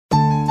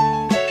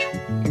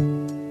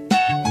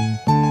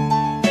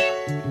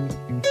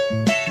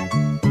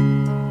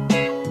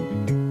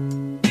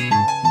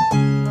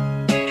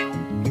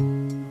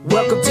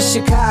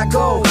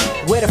Chicago,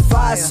 where the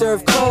fire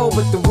serve cold,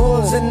 but the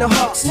Wolves and the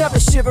Hawks never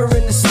shiver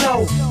in the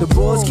snow. The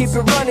Bulls keep it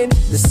running,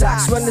 the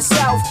Sox run the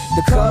South,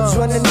 the Cubs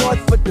run the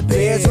North, but the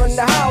Bears run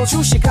the house.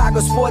 True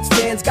Chicago sports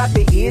fans got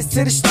their ears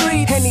to the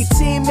street. Any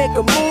team make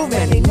a move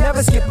and they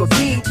never skip a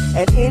beat.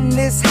 And in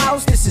this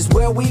house, this is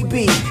where we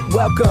be.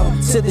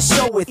 Welcome to the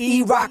show with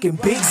E-Rock and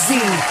Big Z.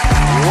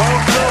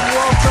 Welcome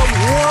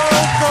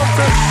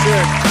to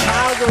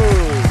Chicago.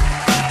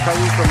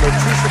 Coming from the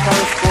True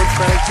Chicago Sports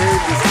Fan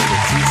Cave, this is the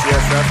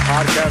TCSF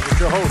podcast with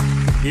your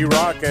hosts,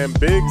 E-Rock and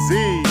Big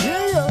Z.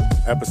 Yeah.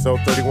 Episode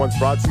 31 is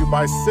brought to you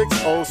by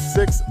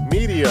 606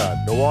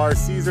 Media, Noir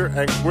Caesar,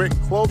 and Grit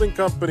Clothing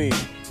Company.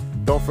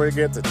 Don't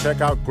forget to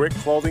check out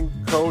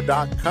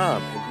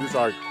gritclothingco.com and use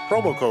our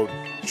promo code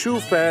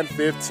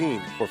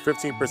TrueFan15 for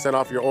 15%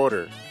 off your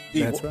order.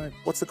 E, That's right.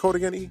 What's the code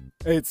again, E?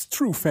 It's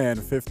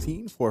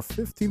TrueFan15 for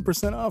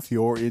 15% off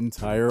your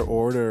entire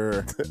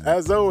order.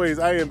 As always,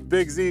 I am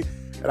Big Z,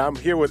 and I'm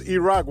here with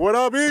E-Rock. What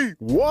up, E?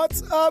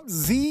 What's up,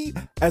 Z?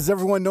 As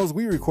everyone knows,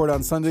 we record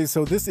on Sunday,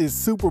 so this is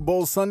Super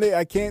Bowl Sunday.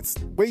 I can't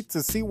wait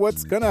to see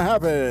what's going to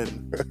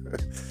happen.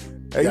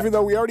 Even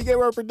though we already gave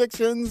our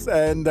predictions,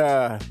 and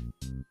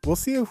we'll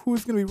see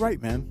who's going to be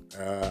right, man.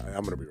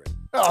 I'm going to be right.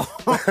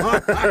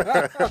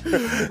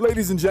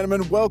 Ladies and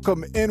gentlemen,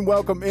 welcome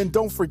in.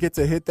 Don't forget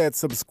to hit that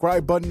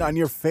subscribe button on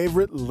your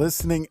favorite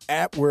listening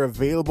app. We're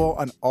available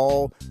on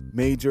all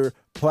major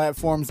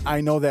platforms.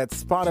 I know that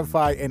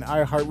Spotify and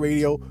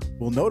iHeartRadio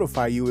will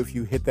notify you if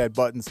you hit that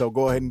button, so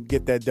go ahead and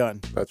get that done.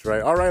 That's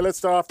right. All right, let's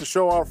start off the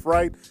show off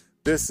right.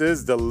 This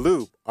is The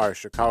Loop, our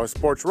Chicago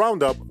Sports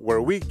Roundup,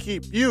 where we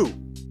keep you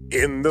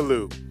in the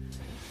loop.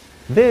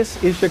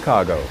 This is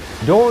Chicago.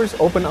 Doors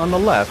open on the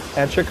left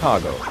at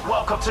Chicago.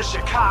 Welcome to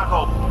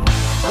Chicago.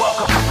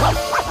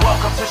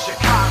 Welcome to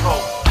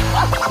Chicago.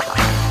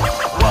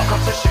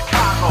 Welcome to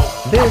Chicago.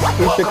 This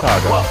is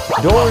Chicago.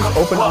 Doors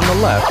open on the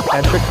left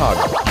at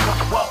Chicago.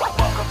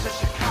 Welcome to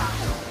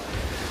Chicago.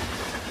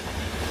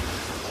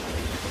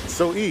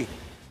 So, E,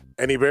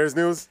 any Bears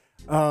news?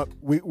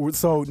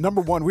 So number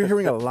one, we're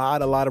hearing a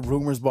lot of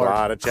rumors about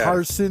Lot of chatter.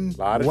 Carson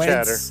Lot of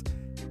Wentz.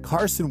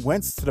 Carson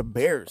Wentz to the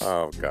Bears.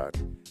 Oh, God.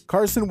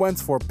 Carson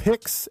Wentz for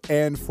picks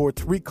and for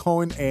Tariq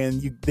Cohen,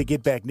 and they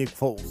get back Nick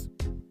Foles.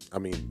 I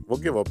mean, we'll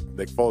give up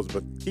Nick Foles,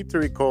 but keep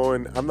Tariq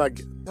Cohen.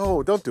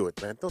 No, don't do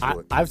it, man. Don't do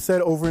it. I've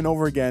said over and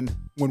over again,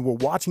 when we're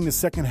watching the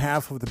second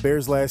half of the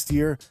Bears last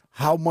year,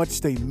 how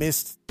much they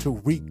missed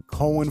Tariq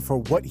Cohen for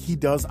what he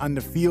does on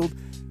the field.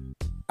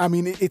 I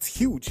mean, it's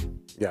huge.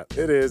 Yeah,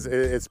 it is.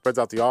 It spreads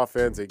out the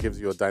offense. It gives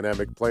you a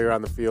dynamic player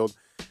on the field.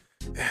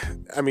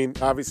 I mean,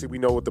 obviously, we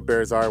know what the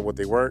Bears are and what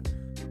they weren't,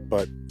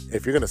 but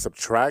if you're going to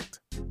subtract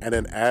and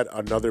then add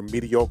another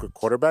mediocre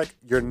quarterback,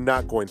 you're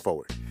not going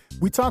forward.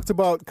 We talked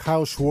about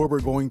Kyle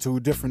Schwarber going to a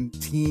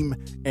different team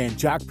and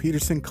Jock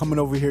Peterson coming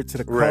over here to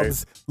the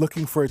Cubs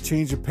looking for a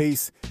change of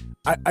pace.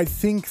 I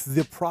think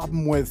the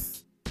problem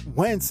with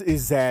Wentz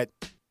is that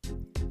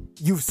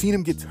you've seen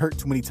him get hurt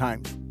too many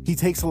times. He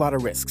takes a lot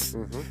of risks.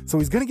 Mm-hmm. So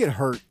he's going to get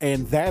hurt,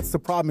 and that's the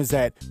problem is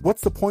that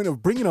what's the point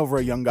of bringing over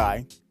a young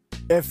guy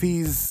if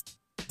he's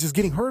just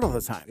getting hurt all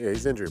the time? Yeah,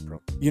 he's injury prone.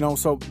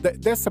 So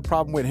that's the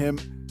problem with him.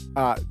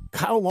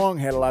 Kyle Long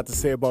had a lot to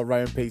say about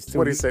Ryan Pace, too.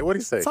 What did he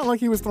say? It sounded like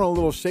he was throwing a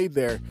little shade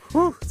there.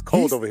 Whew, it's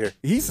cold over here.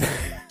 He said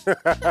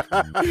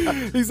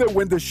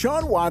when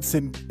Deshaun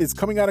Watson is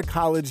coming out of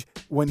college,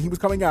 when he was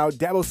coming out,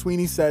 Dabo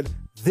Swinney said,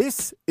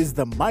 "This is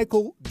the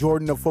Michael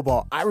Jordan of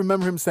football." I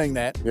remember him saying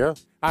that. Yeah.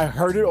 I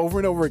heard it over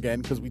and over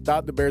again because we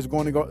thought the Bears were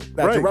going to go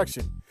that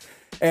direction.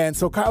 And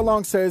so Kyle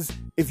Long says,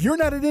 if you're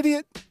not an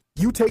idiot,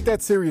 you take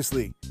that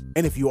seriously.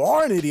 And if you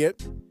are an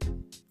idiot,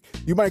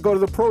 you might go to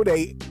the pro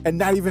day and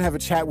not even have a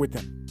chat with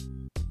them.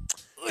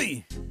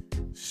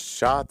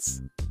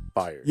 Shots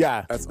fired.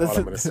 Yeah. That's all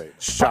I'm going to say.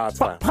 Shots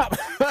fired.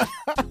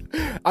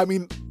 I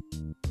mean,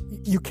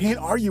 you can't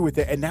argue with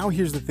it. And now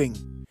here's the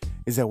thing,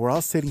 is that we're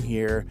all sitting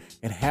here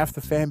and half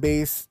the fan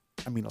base,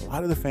 a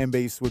lot of the fan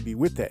base would be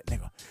with that. And they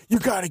go, you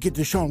got to get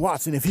Deshaun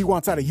Watson. If he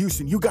wants out of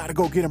Houston, you got to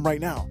go get him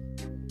right now.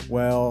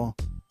 Well,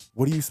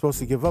 what are you supposed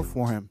to give up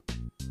for him?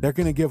 They're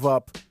going to give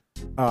up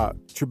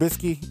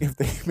Trubisky if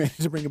they manage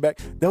to bring him back.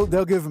 They'll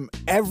give him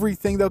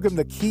everything. They'll give him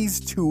the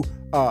keys to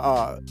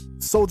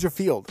Soldier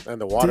Field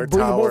and the water to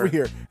bring tower him over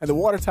here, and the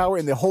water tower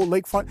and the whole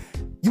lakefront.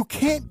 You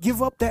can't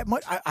give up that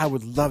much. I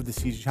would love to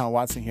see Deshaun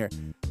Watson here,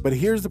 but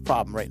here's the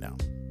problem right now: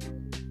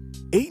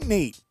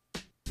 8-8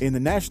 in the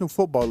National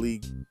Football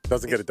League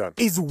doesn't get it done.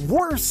 Is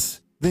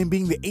worse than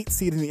being the 8th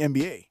seed in the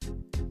NBA,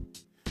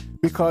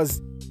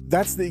 because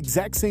that's the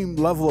exact same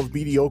level of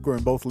mediocre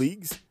in both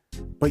leagues.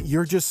 But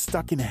you're just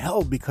stuck in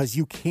hell because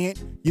you can't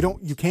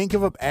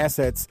give up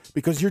assets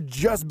because you're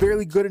just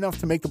barely good enough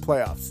to make the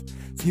playoffs.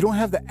 So you don't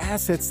have the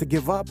assets to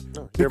give up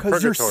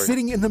because you're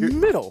sitting in the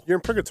middle. You're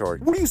in purgatory.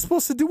 What are you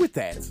supposed to do with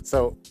that?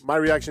 So my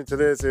reaction to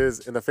this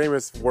is, in the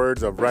famous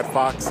words of Red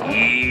Fox,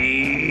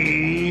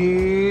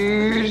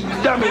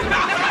 Dummy.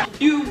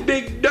 You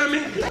big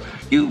dummy.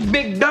 You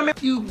big dummy.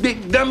 You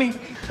big dummy.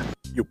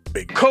 You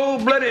big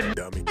Cold-blooded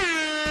dummy.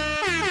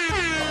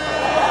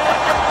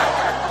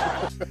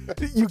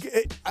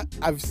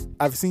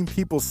 I've seen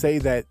people say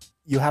that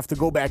you have to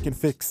go back and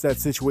fix that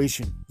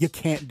situation. You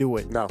can't do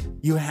it. No.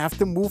 You have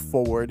to move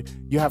forward.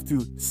 You have to.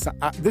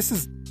 This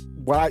is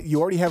what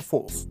you already have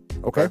Foles.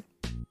 Okay.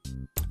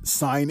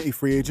 Sign a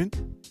free agent.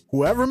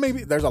 Whoever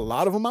maybe. There's a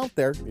lot of them out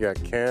there. Yeah,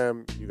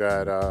 Cam. You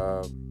got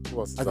who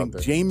else is I out think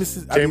there?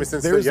 Jameson. Jameson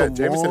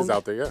is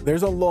out there. Yeah.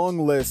 There's a long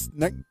list.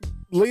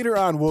 Later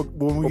on,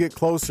 when we get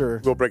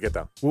closer, we'll break it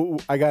down.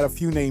 I got a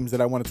few names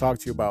that I want to talk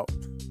to you about.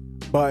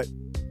 But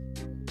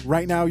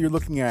right now, you're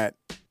looking at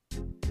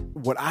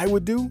what I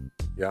would do.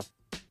 Yeah.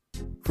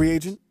 Free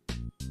agent,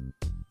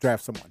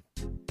 draft someone.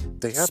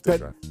 They have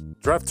to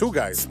draft two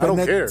guys. I don't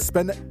care.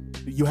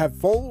 You have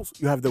Foles.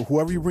 You have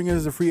whoever you bring in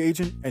as a free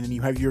agent, and then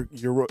you have your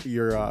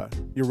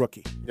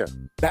rookie. Yeah.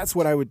 That's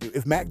what I would do.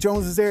 If Mac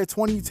Jones is there at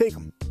 20, you take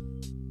him.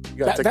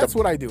 That's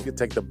what I do. You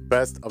take the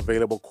best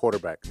available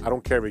quarterback. I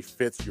don't care if he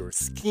fits your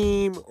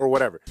scheme or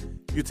whatever.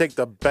 You take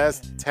the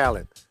best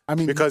talent. I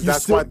mean, because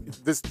why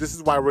this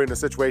is why we're in the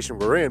situation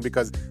we're in,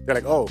 because they're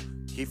like, oh,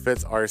 he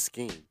fits our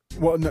scheme.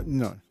 Well,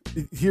 no.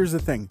 Here's the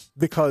thing.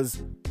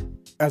 Because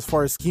as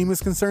far as scheme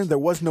is concerned, there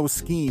was no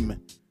scheme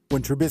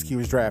when Trubisky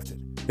was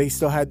drafted. They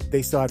still had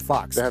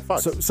Fox. They had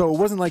Fox. So it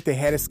wasn't like they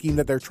had a scheme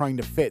that they're trying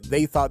to fit.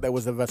 They thought that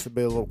was the best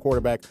available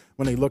quarterback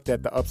when they looked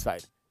at the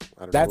upside.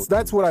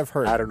 That's what I've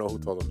heard. I don't know who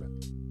told them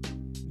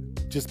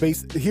that. Just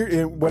based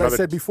here, what I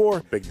said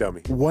before. Big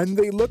dummy. When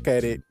they look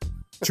at it,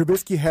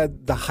 Trubisky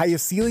had the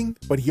highest ceiling,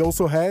 but he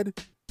also had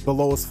the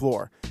lowest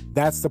floor.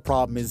 That's the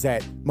problem. Is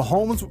that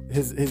Mahomes,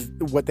 his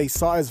what they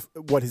saw as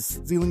what his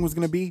ceiling was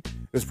going to be,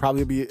 was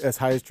probably be as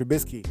high as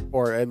Trubisky,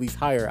 or at least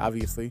higher,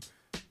 obviously.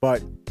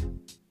 But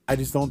I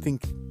just don't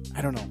think.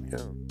 I don't know.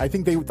 Yeah. I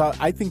think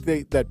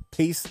that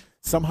Pace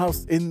somehow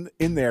in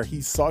there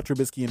he saw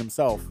Trubisky in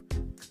himself.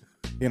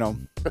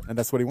 And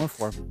that's what he went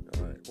for.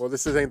 All right. Well,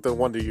 this ain't the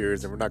Wonder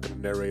Years, and we're not going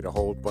to narrate a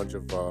whole bunch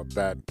of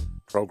bad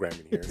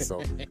programming here.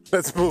 So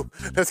let's move.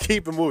 Let's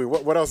keep it moving.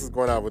 What else is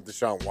going on with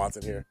Deshaun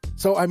Watson here?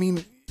 So, I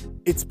mean,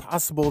 it's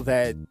possible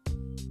that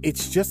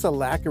it's just a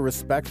lack of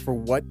respect for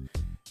what.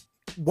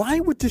 Why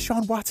would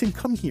Deshaun Watson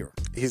come here?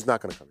 He's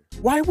not going to come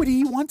here. Why would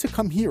he want to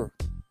come here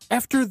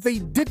after they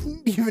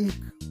didn't even?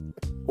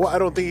 Well, I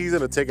don't think he's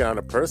going to take it on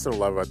a personal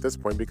level at this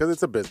point because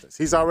it's a business.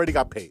 He's already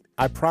got paid.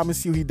 I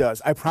promise you he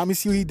does. I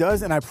promise you he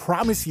does, and I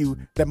promise you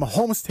that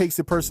Mahomes takes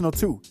it personal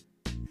too.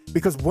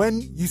 Because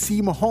when you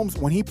see Mahomes,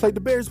 when he played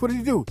the Bears, what did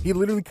he do? He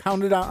literally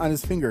counted out on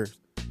his fingers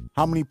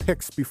how many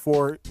picks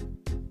before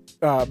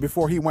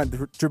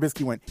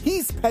Trubisky went.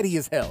 He's petty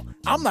as hell.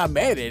 I'm not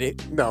mad at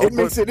it. No, it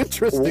makes it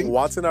interesting.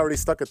 Watson already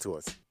stuck it to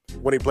us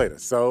when he played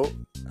us. So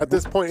at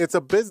this point, it's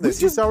a business.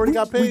 He's already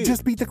got paid. We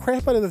just beat the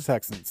crap out of the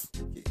Texans.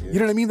 You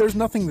know what I mean? There's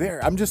nothing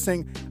there. I'm just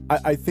saying,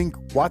 I think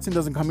Watson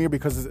doesn't come here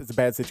because it's a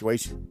bad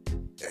situation.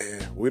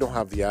 We don't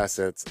have the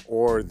assets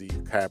or the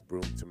cap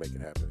room to make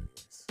it happen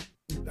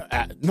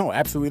anyways. No,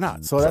 absolutely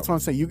not. So that's what I'm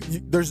saying.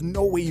 There's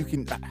no way you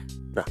can.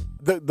 Nah.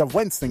 The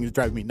Wentz thing is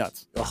driving me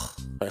nuts. Ugh,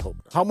 I hope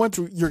not. How much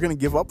you're going to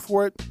give up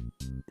for it?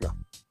 No.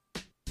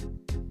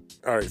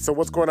 All right, so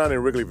what's going on in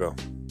Wrigleyville?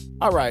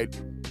 All right.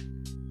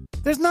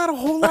 There's not a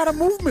whole lot of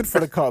movement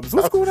for the Cubs.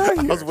 What's going on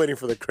here? I was waiting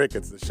for the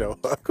crickets to show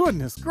up.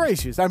 Goodness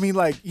gracious. I mean,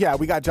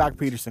 we got Jock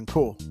Peterson.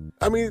 Cool.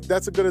 I mean,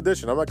 that's a good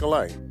addition. I'm not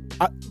going to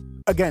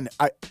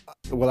lie.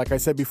 Like I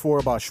said before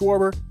about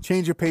Schwarber,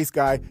 change of pace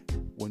guy.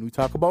 When we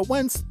talk about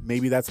Wentz,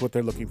 maybe that's what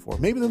they're looking for.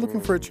 Maybe they're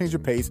looking for a change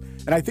of pace.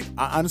 And I think,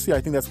 honestly,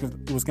 that's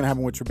what's going to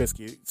happen with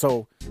Trubisky.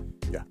 So,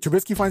 yeah,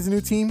 Trubisky finds a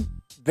new team.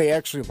 They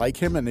actually like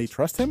him and they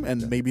trust him,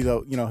 and maybe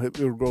they'll,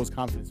 it grow his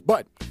confidence.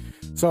 But,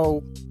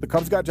 so the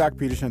Cubs got Jock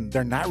Peterson.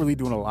 They're not really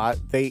doing a lot.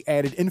 They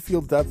added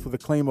infield depth with a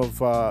claim of,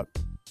 24?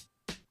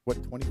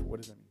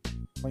 What does that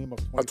mean? Claim of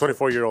 24. A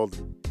 24-year-old.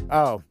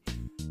 Oh.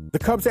 The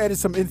Cubs added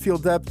some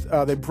infield depth.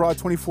 They brought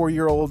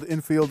 24-year-old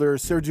infielder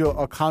Sergio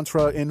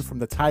Alcantara in from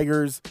the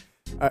Tigers.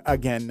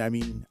 Again, I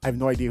mean, I have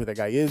no idea who that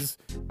guy is.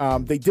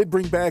 They did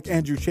bring back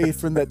Andrew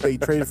Chafin that they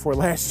traded for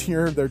last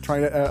year. They're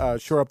trying to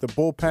shore up the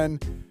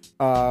bullpen.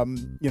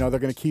 They're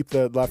going to keep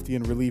the lefty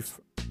in the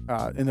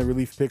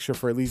relief picture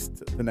for at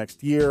least the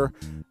next year.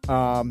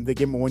 They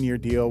gave him a 1-year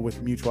deal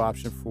with mutual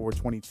option for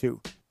 22.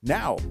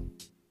 Now,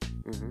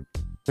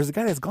 there's a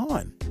guy that's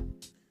gone.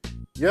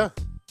 Yeah.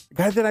 A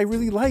guy that I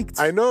really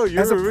liked. I know you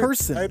as a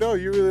person. I know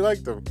you really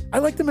liked him. I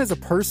liked him as a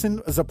person,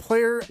 as a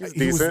player. He's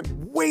decent. He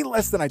was way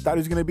less than I thought he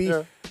was going to be.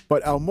 Yeah.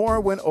 But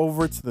Almora went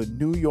over to the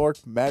New York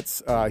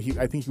Mets. I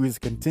think he was a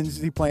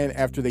contingency plan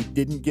after they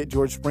didn't get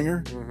George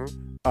Springer.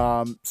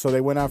 Mm-hmm. So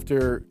they went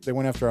after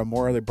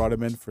Almora. They brought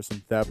him in for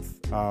some depth.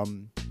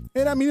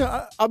 And I mean,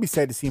 I'll be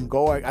sad to see him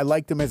go. I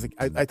liked him I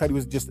thought he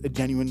was just a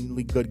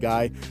genuinely good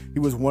guy. He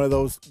was one of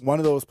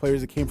those players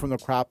that came from the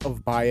crop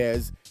of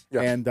Baez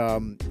and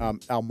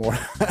Almora.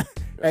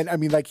 And I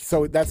mean, like,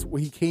 so that's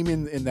he came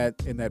in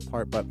that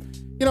part. But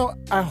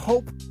I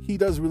hope he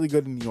does really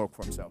good in New York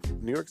for himself.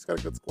 New York's got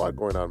a good squad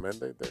going on, man.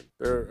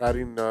 They're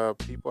adding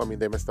people. I mean,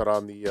 they missed out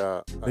on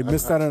the. They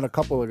missed out on a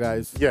couple of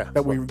guys. Yeah,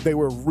 that they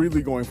were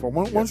really going for.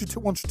 Why don't you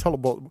tell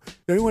about?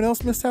 Anyone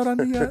else missed out on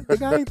the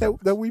guy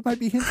that we might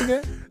be hinting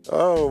at?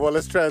 Oh well,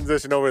 let's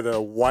transition over to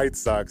the White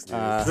Sox news.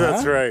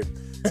 That's right.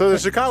 So the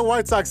Chicago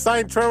White Sox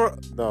signed Trevor.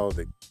 No,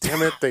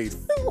 damn it, they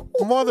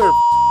mother.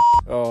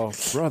 Oh,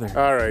 brother.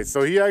 All right,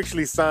 so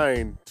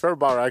Trevor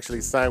Bauer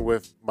actually signed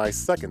with my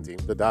second team,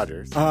 the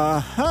Dodgers.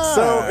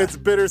 So it's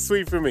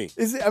bittersweet for me.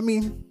 Is it? I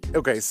mean.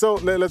 Okay, so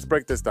let's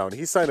break this down.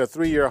 He signed a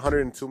 3-year,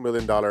 $102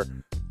 million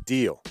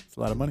deal. It's a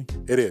lot of money.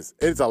 It is.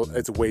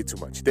 It's way too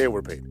much. They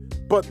were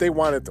paid. But they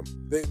wanted them.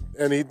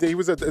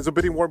 It's a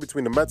bidding war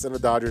between the Mets and the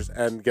Dodgers,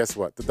 and guess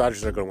what? The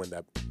Dodgers are going to win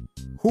that.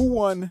 Who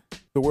won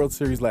the World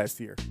Series last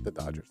year? The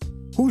Dodgers.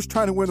 Who's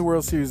trying to win the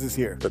World Series this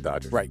year? The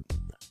Dodgers. Right.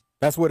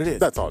 That's what it is.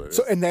 That's all it is.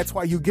 So, and that's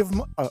why you give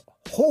them a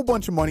whole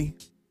bunch of money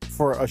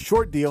for a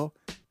short deal.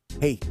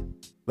 Hey,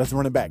 let's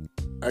run it back.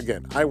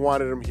 Again, I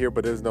wanted him here,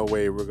 but there's no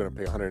way we're going to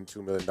pay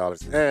 $102 million.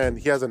 And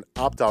he has an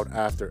opt-out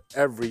after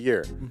every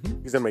year.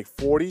 Mm-hmm. He's going to make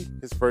 40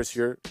 his first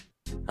year,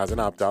 has an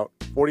opt-out,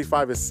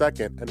 45 his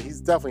second, and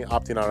he's definitely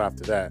opting out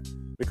after that.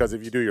 Because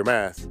if you do your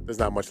math, there's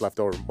not much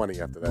leftover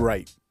money after that.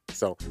 Right.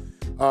 So,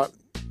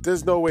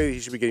 there's no way he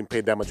should be getting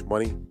paid that much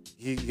money.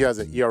 He has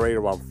an ERA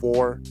around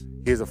 4.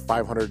 He is a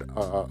 500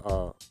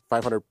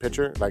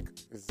 pitcher, like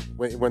his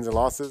wins and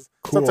losses.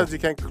 Cool. Sometimes you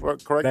can't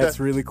correct that. That's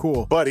really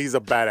cool. But he's a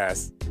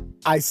badass.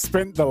 I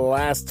spent the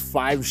last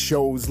 5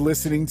 shows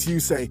listening to you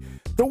say,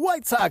 the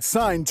White Sox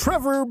signed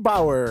Trevor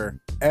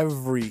Bauer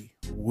every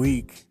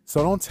week.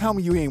 So don't tell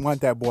me you ain't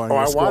want that boy on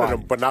your squad. I wanted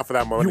him, but not for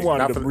that money. You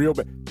wanted him real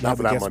bad. Not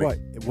for that guess money.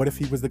 What if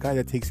he was the guy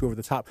that takes you over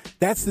the top?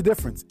 That's the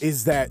difference,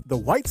 is that the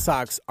White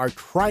Sox are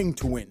trying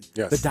to win.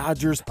 Yes. The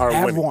Dodgers are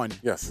have winning. won.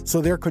 Yes.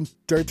 So they're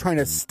trying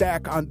to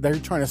stack them.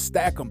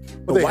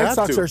 Well,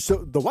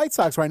 The White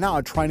Sox right now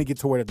are trying to get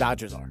to where the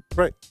Dodgers are.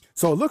 Right.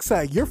 So it looks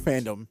like your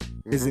fandom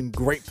is in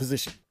great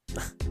position.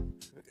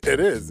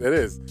 It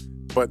is.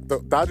 But the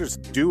Dodgers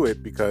do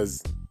it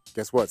because,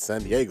 guess what?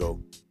 San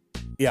Diego.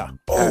 Yeah.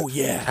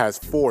 Has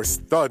 4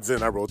 studs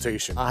in our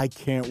rotation. I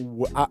can't.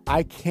 I'm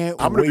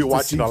going to be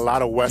watching a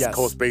lot of West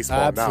Coast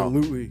baseball now.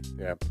 Absolutely.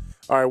 Yeah.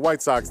 All right.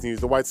 White Sox news.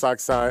 The White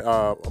Sox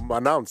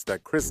announced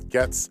that Chris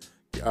gets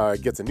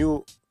a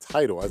new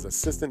title as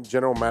assistant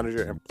general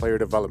manager and player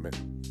development.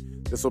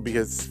 This will be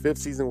his 5th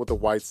season with the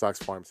White Sox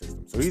farm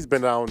system. So he's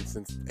been down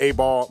since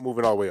A-ball,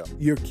 moving all the way up.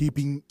 You're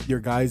keeping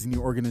your guys in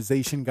your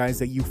organization, guys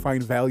that you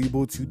find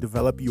valuable to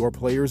develop your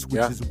players,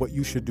 which is what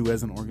you should do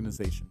as an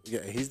organization.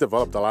 Yeah, he's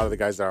developed a lot of the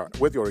guys that are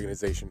with the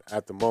organization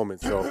at the moment.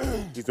 So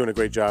he's doing a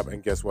great job,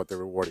 and guess what? They're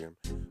rewarding him.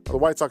 The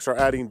White Sox are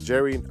adding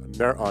Jerry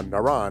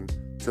Naran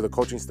to the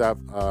coaching staff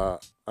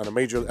as a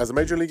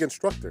major league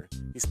instructor.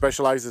 He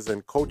specializes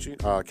in coaching,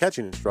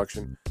 catching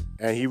instruction,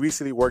 and he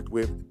recently worked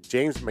with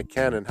James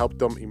McCann and helped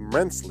them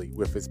immensely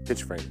with his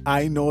pitch framing.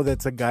 I know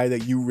that's a guy that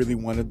you really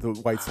wanted the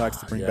White Sox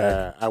to bring back.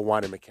 Yeah, I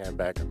wanted McCann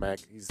back.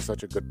 He's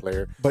such a good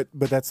player. But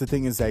that's the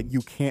thing, is that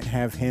you can't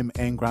have him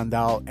and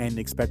Grandal and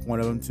expect one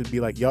of them to be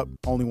like, yup,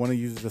 only one of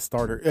you is a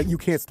starter. You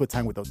can't split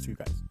time with those two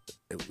guys.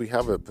 We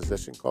have a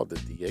position called the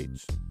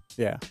DH.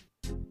 Yeah.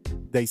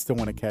 They still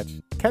want to catch.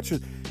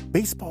 Catchers,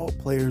 baseball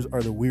players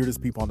are the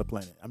weirdest people on the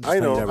planet. I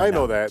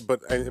know that,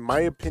 but in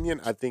my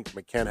opinion, I think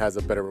McCann has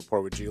a better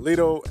rapport with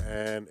Giolito,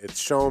 and it's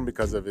shown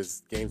because of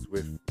his games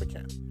with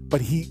McCann.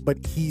 But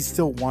he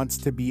still wants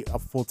to be a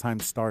full-time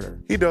starter.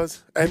 He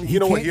does, and you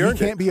know what? He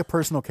can't be a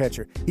personal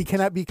catcher. He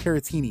cannot be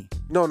Caratini.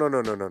 No.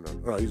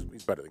 He's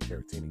better than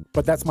Caratini.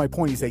 But that's my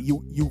point. Is that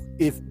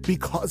if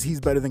because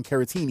he's better than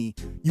Caratini,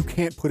 you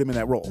can't put him in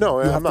that role.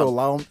 No, you have to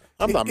allow him.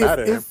 I'm not mad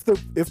at him.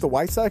 If the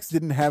White Sox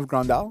didn't have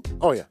Grandal,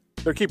 oh yeah,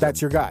 they're keeping.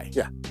 That's your guy.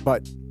 Yeah,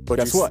 but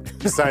guess what?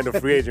 You signed a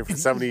free agent for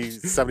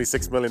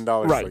 $76 million.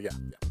 Right. So yeah,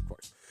 of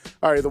course.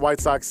 All right, the White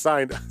Sox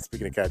signed.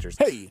 Speaking of catchers,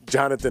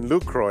 Jonathan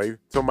Lucroy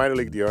to a minor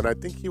league deal, and I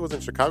think he was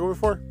in Chicago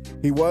before.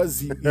 He was.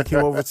 He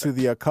came over to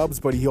the Cubs,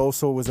 but he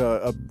also was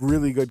a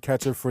really good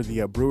catcher for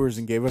the Brewers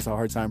and gave us a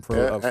hard time for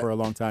a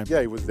long time.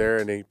 Yeah, he was there,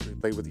 and he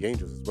played with the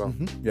Angels as well.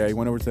 Mm-hmm. Yeah, he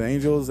went over to the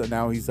Angels, and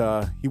now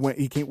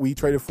we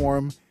traded for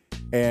him,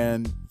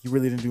 and he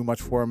really didn't do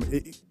much for him.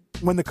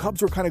 When the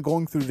Cubs were kind of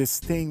going through this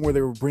thing where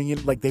they were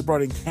they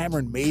brought in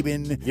Cameron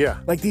Maybin. Yeah.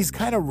 Like these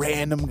kind of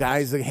random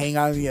guys that hang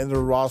out on the end of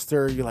the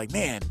roster. You're like,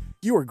 man,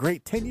 you were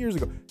great 10 years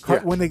ago.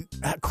 When they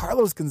had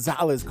Carlos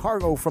Gonzalez,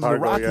 Cargo from the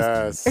Rockies.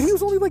 Yes. And he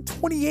was only like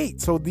 28.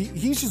 So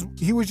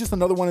he was just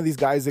another one of these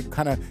guys that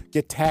kind of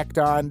get tacked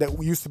on,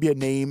 that used to be a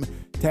name,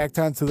 tacked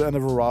on to the end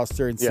of a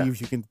roster and see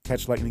if you can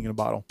catch lightning in a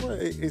bottle. Well,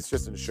 it's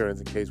just insurance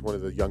in case one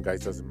of the young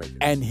guys doesn't make it.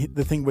 And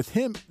the thing with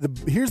him,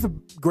 here's the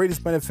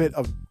greatest benefit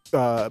of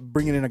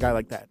bringing in a guy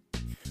like that.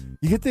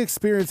 You get the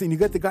experience, and you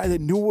get the guy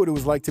that knew what it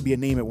was like to be a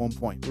name at one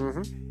point.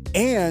 Mm-hmm.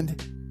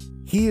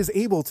 And he is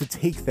able to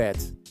take that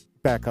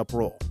backup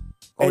role.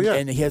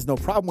 And he has no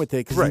problem with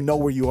it because you know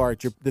where you are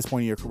at this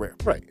point in your career.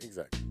 Right,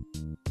 exactly.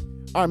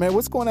 All right, man,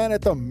 what's going on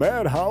at the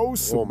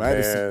Madhouse? Oh,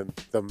 man,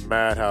 the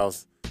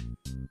Madhouse.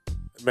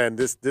 Man,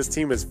 this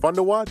team is fun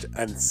to watch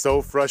and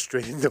so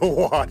frustrating to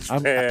watch,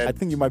 man. I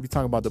think you might be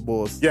talking about the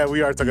Bulls. Yeah,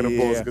 we are talking the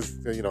Bulls because,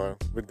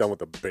 we're done with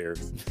the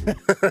Bears.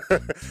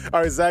 All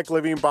right, Zach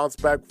LaVine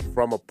bounced back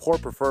from a poor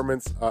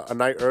performance a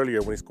night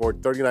earlier when he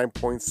scored 39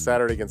 points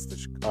Saturday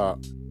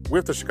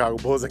with the Chicago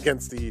Bulls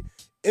against the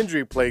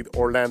injury-plagued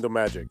Orlando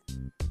Magic.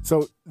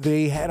 So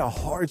they had a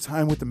hard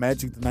time with the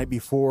Magic the night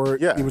before.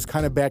 Yeah. It was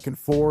kind of back and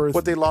forth.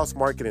 But they lost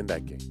Markin in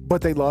that game.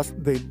 But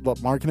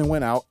Markkanen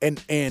went out.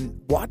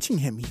 And watching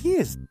him, he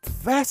is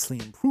vastly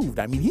improved.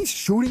 I mean, he's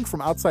shooting from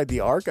outside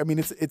the arc. I mean,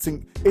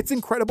 it's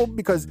incredible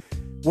because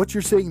what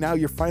you're saying now,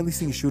 you're finally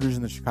seeing shooters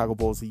in the Chicago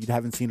Bulls that you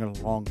haven't seen in a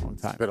long, long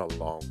time. It's been a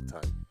long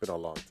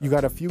time. You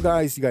got a few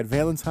guys. You got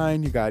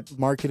Valentine. You got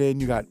Markkanen.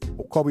 You got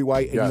Kobe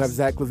White. And you have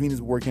Zach LaVine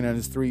is working on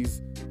his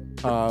threes.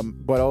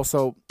 But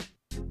also...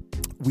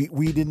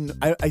 We didn't.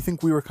 I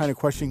think we were kind of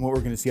questioning what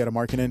we're going to see out of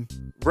Markkanen.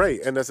 Right,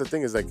 and that's the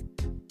thing is like,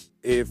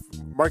 if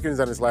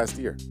Markkanen's on his last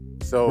year,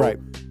 so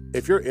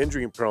if you're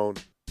injury prone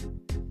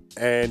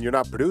and you're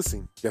not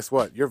producing, guess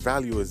what? Your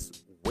value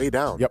is way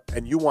down. Yep.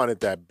 And you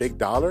wanted that big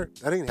dollar.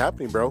 That ain't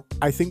happening, bro.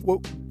 I think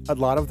a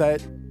lot of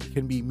that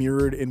can be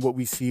mirrored in what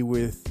we see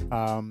with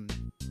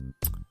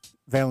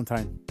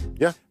Valentine.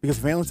 Yeah, because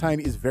Valentine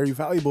is very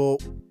valuable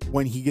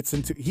when he gets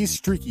into. He's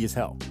streaky as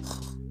hell.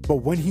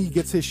 But when he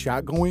gets his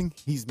shot going,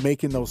 he's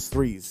making those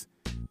threes.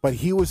 But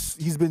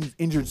he's been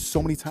injured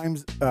so many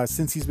times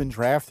since he's been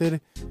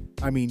drafted.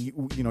 I mean,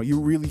 you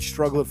really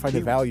struggle to find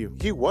the value.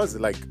 He was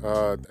like,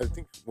 I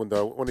think when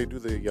they do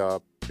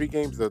the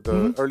pre-games,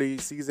 the early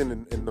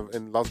season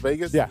in Las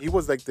Vegas, he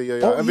was like the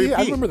MVP. Yeah,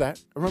 I remember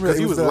that. Because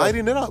he was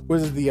lighting it up.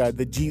 Was it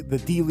the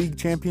D League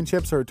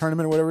Championships or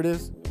tournament or whatever it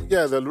is?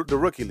 Yeah, the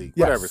Rookie League,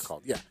 whatever it's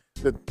called. Yeah,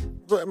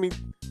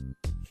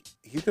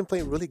 he's been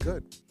playing really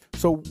good.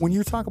 So when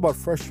you talk about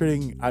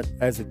frustrating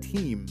as a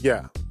team,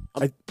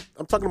 I'm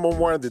talking about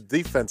more on the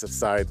defensive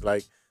side.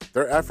 Like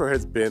their effort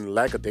has been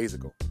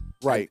lackadaisical,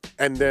 right?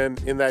 And then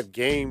in that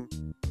game,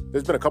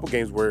 there's been a couple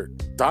games where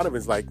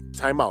Donovan's like,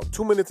 timeout,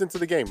 2 minutes into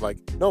the game, like,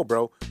 no,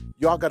 bro,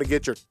 y'all got to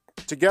get your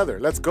together.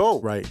 Let's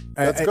go, right?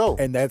 Let's go.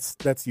 And that's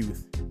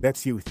youth.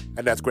 That's youth,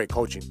 and that's great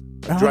coaching.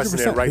 Addressing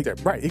it right there,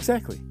 right?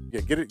 Exactly. Yeah,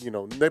 get it.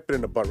 Nip it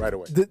in the butt right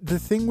away. The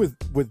thing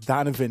with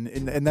Donovan,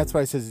 and that's why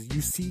I says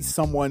you see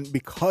someone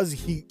because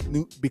he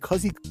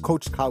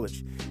coached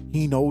college,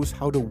 he knows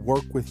how to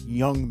work with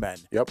young men.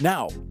 Yep.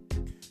 Now,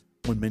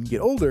 when men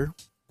get older,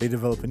 they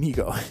develop an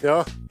ego.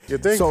 Yeah, you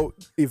think? So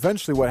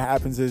eventually, what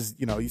happens is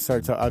you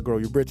start to outgrow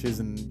your britches,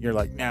 and you're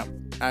like, nah,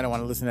 I don't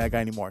want to listen to that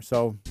guy anymore.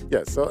 So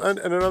yeah. So and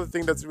another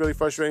thing that's really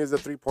frustrating is the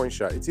 3-point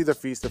shot. It's either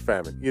feast or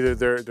famine.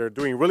 Either they're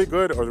doing really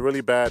good or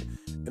really bad,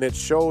 and it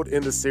showed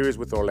in the series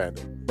with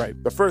Orlando. Right.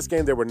 The first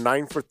game they were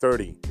 9 for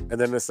 30, and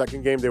then the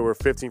second game they were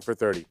 15 for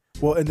 30.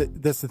 Well, and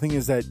that's the thing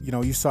is that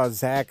you saw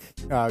Zach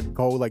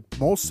go like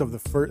most of the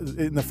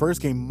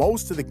first game,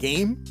 most of the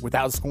game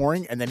without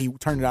scoring, and then he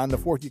turned it on in the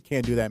fourth. You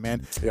can't do that,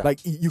 man. Yeah. Like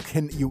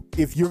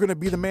if you're gonna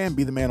be the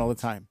man all the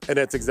time. And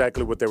that's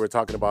exactly what they were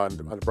talking about on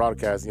the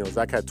broadcast.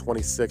 Zach had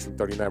 26 and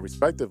 39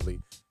 respectively,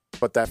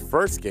 but that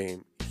first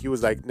game he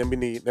was like, let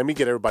me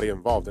get everybody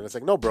involved, and it's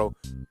like, no, bro,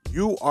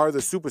 you are the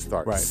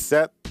superstar. Right.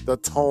 Set the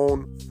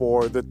tone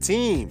for the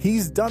team.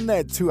 He's done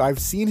that too. I've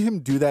seen him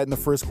do that in the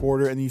first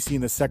quarter, and you see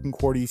in the second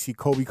quarter, you see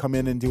Kobe come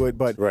in and do it.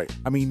 But right.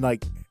 I mean,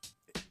 like,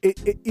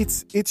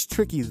 it's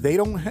tricky. They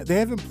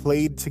haven't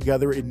played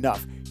together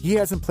enough. He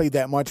hasn't played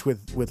that much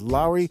with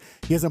Lowry.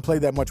 He hasn't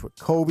played that much with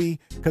Kobe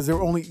because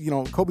they're only,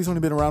 Kobe's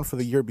only been around for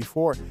the year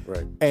before.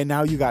 Right. And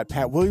now you got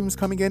Pat Williams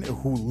coming in,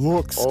 who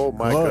looks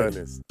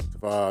goodness.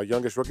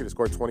 Youngest rookie to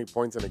score 20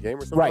 points in a game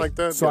or something like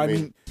that. So I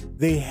mean,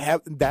 they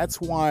have. That's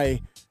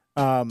why.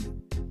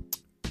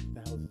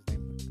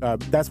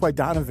 That's why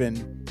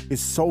Donovan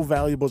is so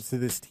valuable to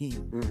this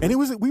team. Mm-hmm.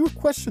 And we would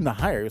question the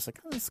hire. It's like,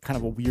 this is kind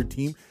of a weird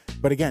team.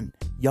 But again,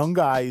 young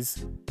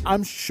guys,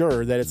 I'm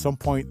sure that at some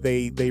point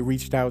they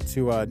reached out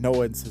to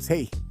Noah and says,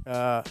 hey,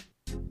 what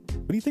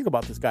do you think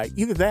about this guy?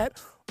 Either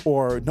that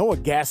or Noah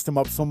gassed him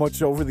up so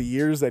much over the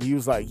years that he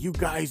was like, you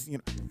guys,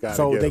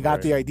 so they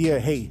got the idea,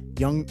 hey,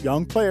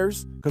 young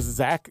players, because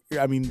Zach,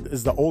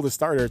 is the oldest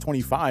starter at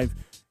 25.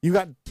 You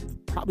got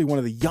probably one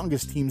of the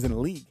youngest teams in the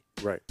league.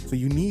 Right. So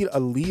you need a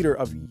leader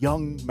of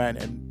young men,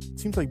 and it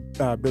seems like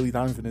Billy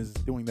Donovan is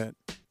doing that.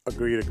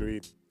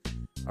 Agreed.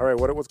 All right,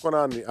 what's going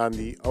on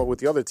with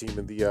the other team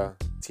and the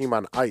team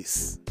on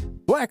ice?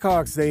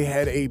 Blackhawks, they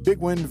had a big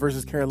win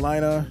versus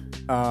Carolina.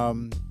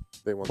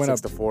 They won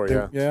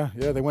 6-4, yeah.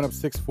 Yeah, they went up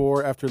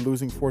 6-4 after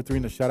losing 4-3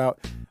 in the shutout.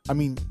 I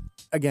mean,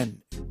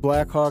 again,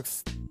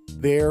 Blackhawks,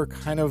 they're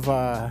kind of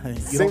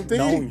same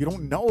thing. You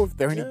don't know if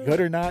they're any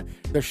good or not.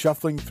 They're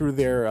shuffling through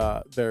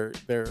their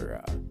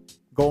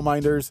goal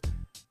minders.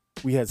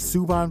 We had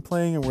Subban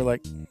playing, and we're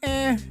like,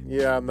 eh.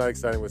 Yeah, I'm not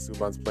excited with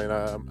Subban's playing.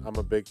 I'm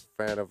a big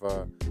fan of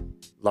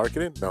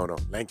Larkin? No,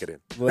 Lankinen.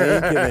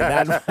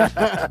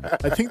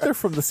 I think they're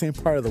from the same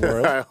part of the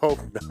world. I hope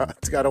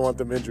not. I don't want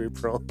them injury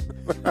prone.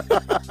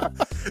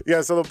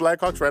 Yeah, so the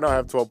Blackhawks right now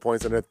have 12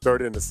 points and they're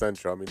third in the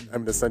Central. I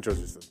mean the Central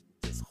is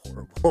just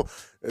horrible.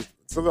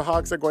 So the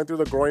Hawks are going through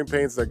the growing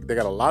pains. They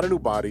got a lot of new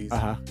bodies.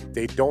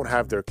 They don't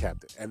have their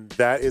captain, and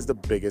that is the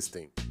biggest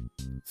thing.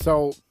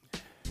 So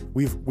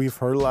we've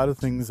heard a lot of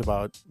things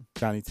about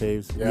Johnny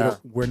Taves. Yeah.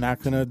 We're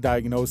not going to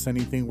diagnose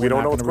anything. We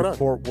don't know what's going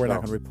on. We're not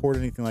going to report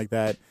anything like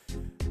that.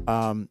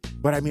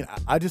 But I mean,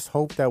 I just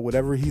hope that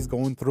whatever he's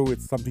going through,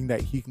 it's something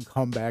that he can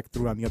come back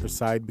through on the other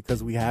side,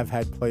 because we have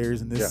had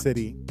players in this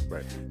city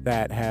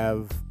that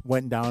have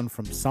went down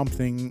from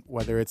something,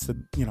 whether it's a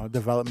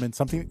development,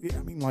 something.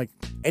 I mean, like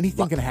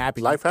anything can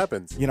happen. Life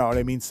happens. You know what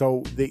I mean?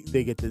 So they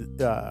get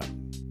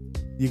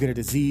you get a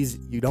disease,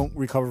 you don't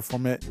recover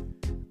from it.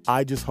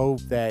 I just hope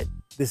that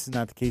this is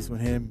not the case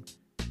with him.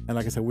 And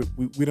like I said,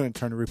 we don't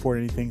turn to report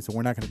anything, so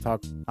we're not going to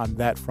talk on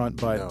that front.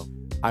 But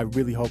I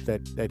really hope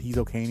that he's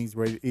okay and he's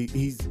ready.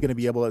 He's going to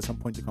be able at some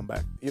point to come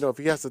back. If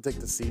he has to take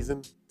the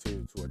season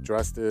to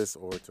address this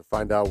or to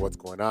find out what's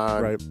going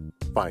on,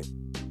 fine.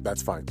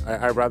 That's fine.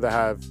 I'd rather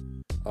have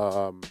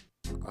a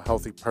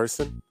healthy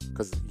person,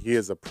 because he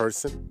is a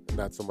person and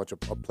not so much a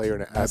player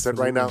and an asset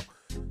right now.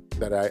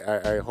 That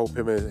I hope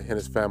him and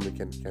his family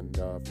can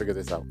figure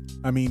this out.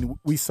 I mean,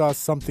 we saw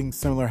something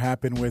similar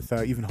happen with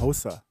even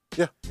Hossa.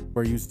 Yeah.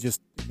 Where he was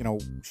just,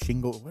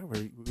 shingle, whatever.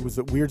 It was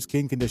a weird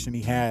skin condition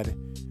he had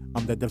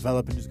that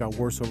developed and just got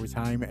worse over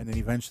time. And then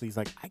eventually he's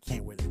like, I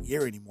can't wear the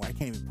gear anymore. I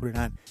can't even put it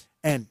on.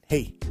 And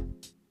hey,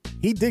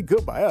 he did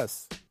good by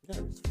us.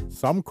 Yeah.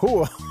 So I'm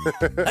cool.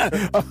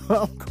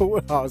 I'm cool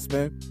with Hoss,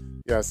 man.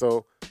 Yeah,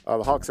 so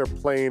the Hawks are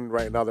playing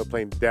right now. They're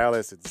playing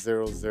Dallas. It's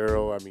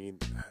 0-0. I mean,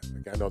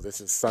 I know this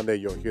is Sunday.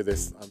 You'll hear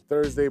this on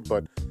Thursday.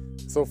 But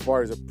so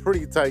far, it's a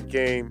pretty tight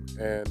game.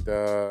 And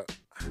I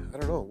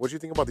don't know. What do you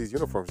think about these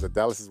uniforms that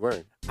Dallas is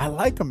wearing? I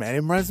like them, man. It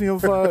reminds me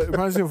of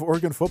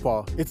Oregon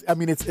football. It's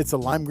a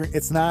lime green.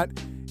 It's not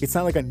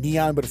like a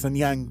neon, but it's a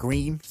neon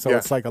green. So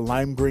it's like a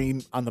lime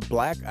green on the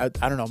black. I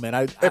don't know,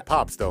 man. It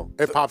pops though.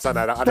 It pops on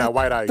that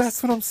white ice.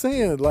 That's what I'm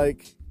saying.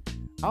 Like,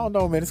 I don't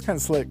know, man. It's kind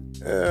of slick.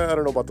 I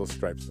don't know about those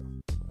stripes though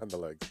on the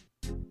legs.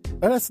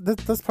 That's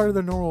part of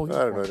the normal.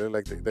 I don't know.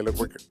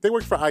 They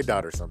work for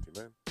IDOT or something,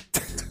 man.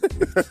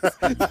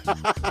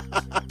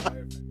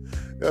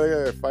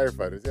 Yeah,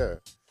 firefighters. Yeah.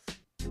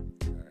 All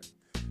right.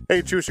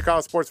 Hey, true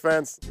Chicago sports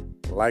fans,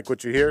 like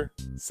what you hear?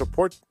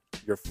 Support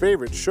your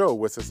favorite show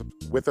with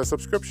a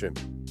subscription.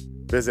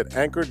 Visit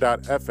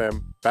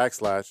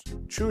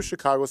anchor.fm/True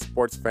Chicago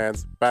Sports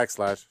Fans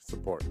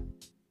 /support.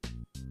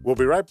 We'll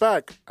be right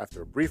back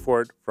after a brief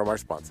word from our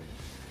sponsor.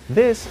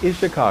 This is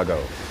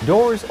Chicago.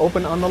 Doors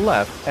open on the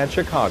left at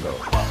Chicago.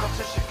 Welcome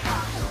to Chicago.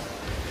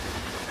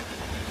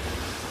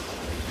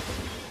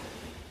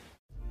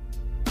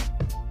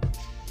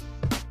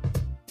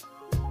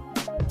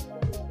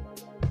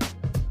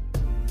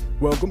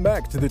 Welcome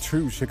back to the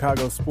True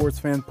Chicago Sports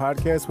Fan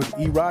Podcast with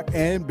E-Rock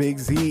and Big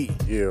Z.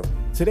 Yeah.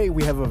 Today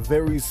we have a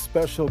very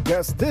special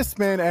guest. This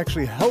man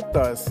actually helped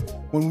us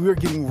when we were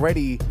getting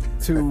ready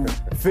to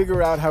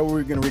figure out how we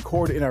were going to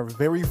record in our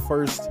very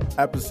first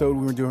episode.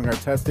 We were doing our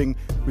testing.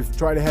 We've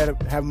tried to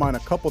have him on a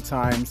couple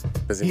times.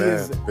 Busy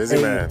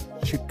man.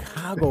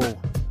 Chicago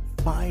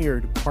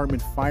Fire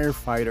Department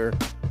firefighter.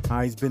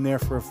 He's been there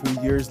for a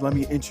few years. Let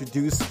me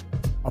introduce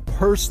a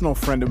personal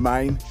friend of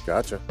mine.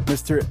 Gotcha.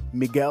 Mr.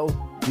 Miguel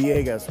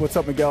Villegas. What's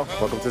up, Miguel?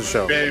 Welcome to the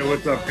show. Hey,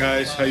 what's up,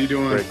 guys? How you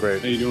doing?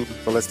 Great. How you doing?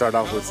 So let's start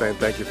off with saying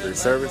thank you for your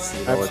service.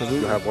 Absolutely.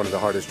 You have one of the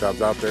hardest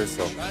jobs out there,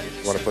 so I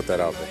want to put that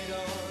out there.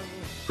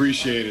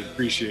 Appreciate it.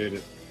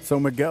 So,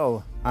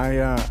 Miguel,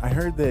 I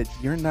heard that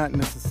you're not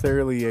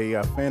necessarily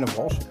a fan of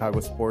all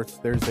Chicago sports.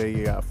 There's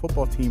a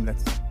football team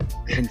that's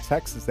in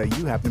Texas that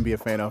you happen to be a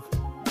fan of.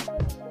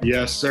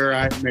 Yes, sir.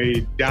 I'm a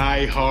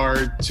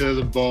die-hard to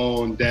the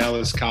bone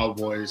Dallas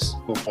Cowboys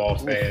football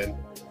fan.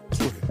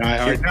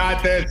 I'm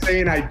not that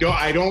saying I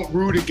don't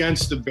root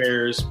against the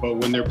Bears, but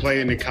when they're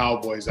playing the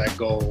Cowboys, I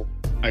go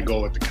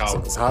with the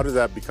Cowboys. So how did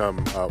that become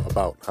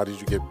about? How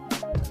did you get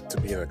to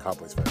being a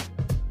Cowboys fan?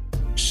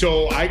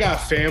 So I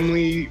got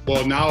family.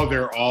 Well, now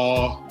they're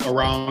all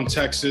around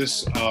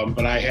Texas,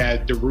 but I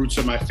had the roots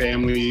of my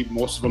family.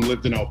 Most of them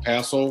lived in El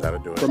Paso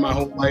for my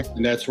whole life,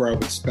 and that's where I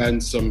would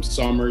spend some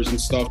summers and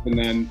stuff. And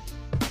then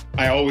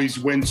I always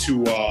went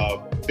to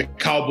the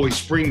Cowboys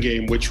spring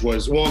game, which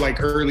was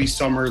like early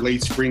summer,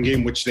 late spring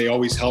game, which they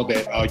always held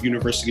at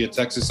University of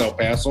Texas, El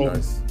Paso.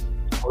 Nice.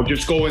 I would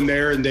just go in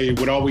there, and they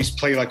would always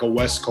play like a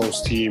West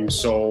Coast team.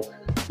 So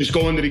just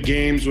going to the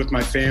games with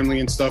my family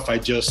and stuff,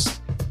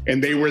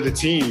 and they were the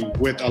team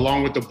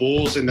along with the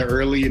Bulls in the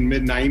early and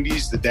mid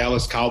 90s. The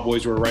Dallas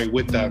Cowboys were right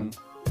with them.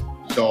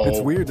 So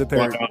it's weird that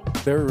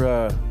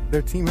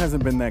their team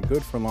hasn't been that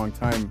good for a long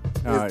time.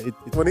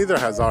 Well, neither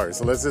has ours.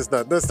 So let's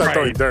start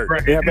throwing dirt.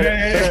 Right. Yeah, but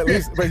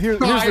here's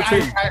the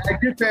thing.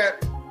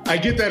 I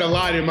get that a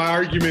lot, and my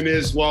argument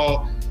is,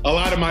 well, a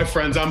lot of my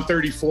friends, I'm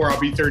 34, I'll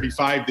be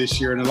 35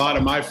 this year. And a lot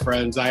of my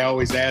friends, I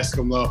always ask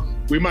them, well,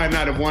 we might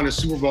not have won a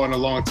Super Bowl in a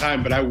long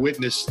time, but I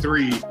witnessed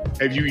 3.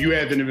 Have you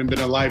haven't even been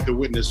alive to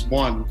witness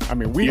 1. I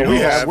mean, we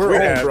have. We're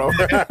old, bro.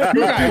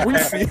 You guys, we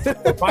see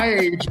my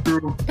age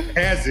group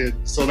has it.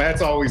 So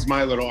that's always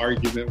my little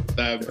argument with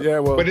them. Yeah,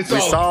 well, but it's we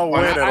all saw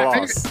win and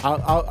loss.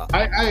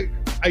 I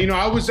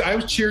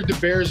cheered the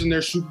Bears in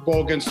their Super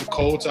Bowl against the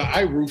Colts.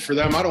 I root for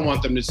them. I don't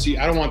want them to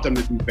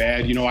do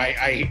bad. You know, I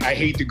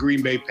hate the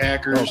Green Bay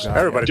Packers. Oh,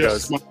 everybody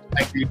does.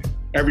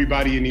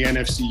 Everybody in the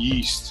NFC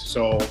East.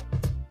 So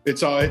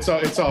it's all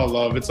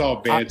love. It's all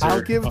banter.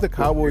 I'll give the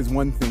Cowboys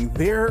one thing.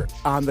 They're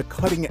on the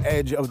cutting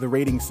edge of the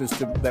rating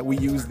system that we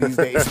use these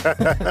days.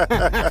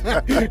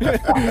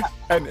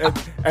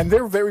 and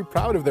they're very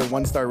proud of their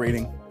 1-star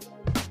rating.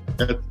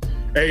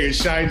 Hey, it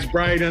shines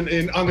bright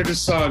under the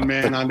sun,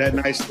 man, on that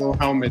nice little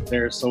helmet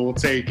there, so we'll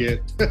take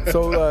it.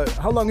 So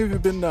how long have you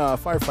been a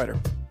firefighter?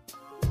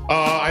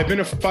 I've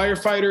been a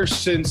firefighter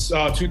since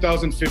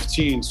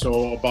 2015,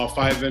 so about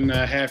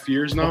 5.5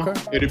 years now.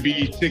 Okay. It'll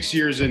be 6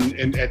 years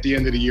at the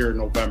end of the year in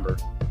November.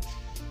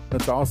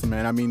 That's awesome,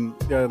 man. I mean,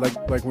 like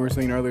we were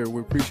saying earlier,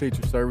 we appreciate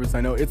your service.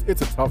 I know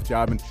it's a tough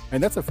job,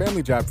 and that's a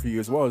family job for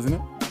you as well, isn't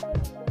it?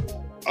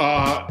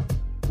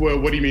 Well,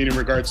 what do you mean in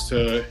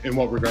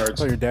what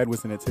regards? Oh, your dad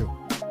was in it too.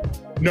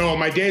 No,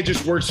 my dad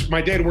works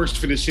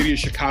for the city of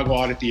Chicago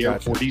out at the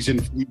airport. He's in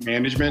fleet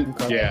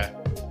management. Okay. Yeah.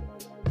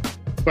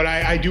 But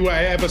I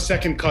have a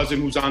second cousin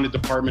who's on the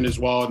department as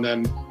well, and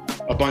then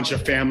a bunch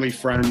of family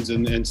friends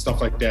and stuff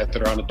like that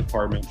are on the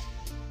department.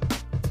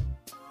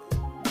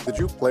 Did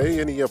you play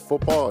any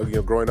football,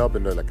 growing up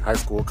in high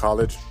school,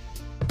 college?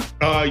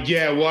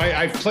 Yeah, well,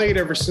 I've played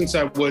ever since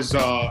I was,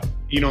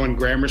 in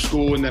grammar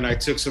school, and then I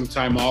took some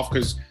time off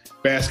because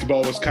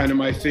basketball was kind of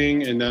my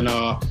thing. And then,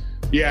 I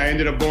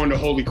ended up going to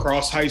Holy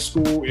Cross High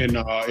School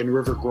in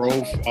River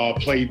Grove,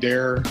 played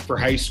there for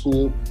high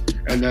school.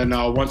 And then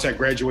once I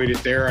graduated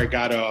there, I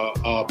got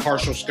a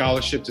partial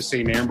scholarship to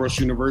St. Ambrose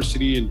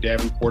University in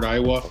Davenport,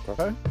 Iowa.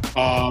 Okay.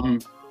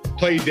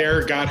 Played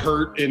there, got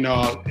hurt in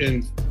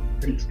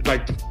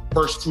like the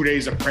first 2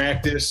 days of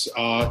practice.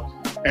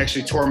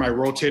 Actually tore my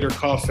rotator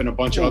cuff and a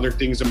bunch of other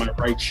things in my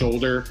right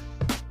shoulder.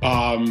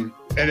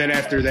 And then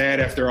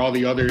after all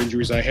the other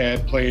injuries I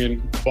had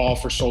playing ball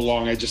for so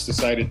long, I just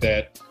decided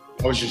that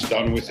I was just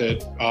done with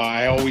it.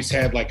 I always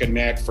had a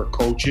knack for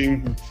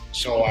coaching,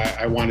 so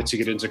I wanted to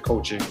get into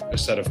coaching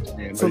instead of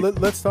playing. So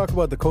let's talk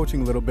about the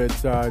coaching a little bit.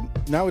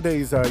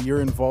 Nowadays,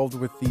 you're involved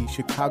with the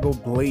Chicago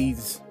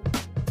Blaze,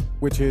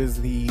 which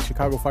is the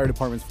Chicago Fire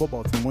Department's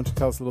football team. Why don't you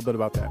tell us a little bit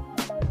about that?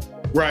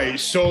 Right.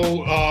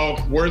 So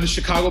we're the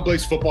Chicago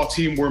Blaze football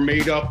team. We're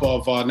made up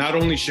of not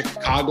only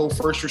Chicago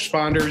first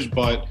responders,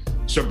 but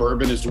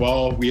suburban as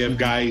well. We have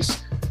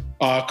guys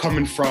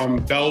coming from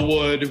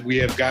Bellwood. We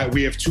have 2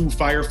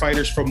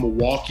 firefighters from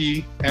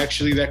Milwaukee,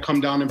 actually, that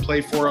come down and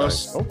play for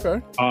us.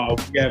 Okay.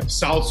 We have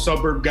South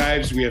Suburb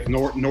guys. We have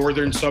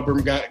Northern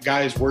Suburb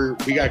guys.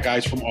 We got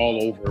guys from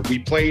all over. We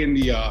play in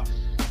the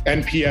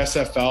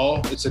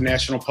NPSFL. It's a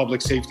National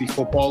Public Safety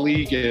Football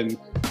League, and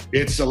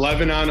it's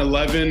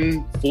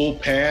 11-on-11, full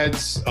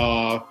pads,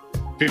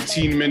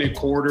 15-minute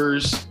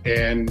quarters,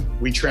 and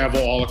we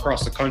travel all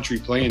across the country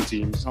playing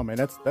teams. Oh man,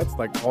 that's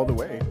all the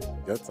way.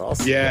 That's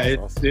awesome. Yeah,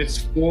 it's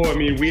full. I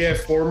mean, we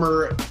have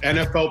former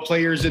NFL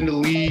players in the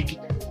league,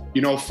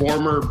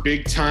 former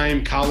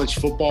big-time college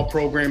football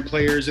program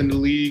players in the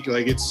league.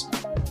 It's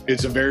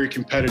a very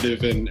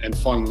competitive and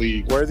fun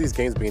league. Where are these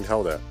games being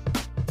held at?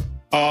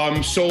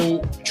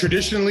 So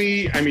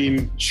traditionally,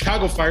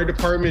 Chicago Fire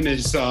Department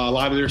is a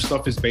lot of their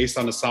stuff is based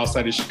on the south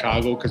side of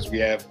Chicago because we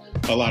have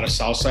a lot of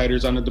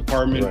Southsiders on the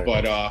department. Right.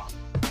 But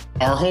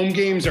our home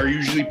games are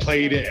usually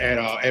played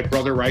at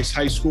Brother Rice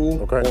High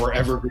School or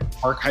Evergreen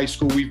Park High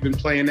School. We've been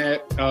playing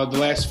at the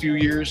last few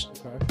years.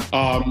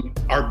 Okay.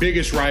 Our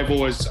biggest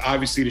rival is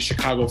obviously the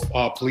Chicago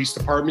Police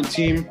Department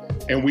team,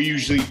 and we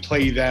usually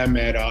play them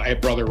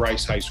at Brother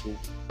Rice High School.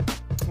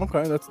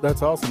 Okay,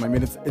 that's awesome. I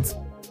mean,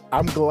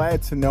 I'm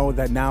glad to know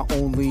that not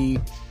only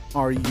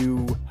are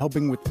you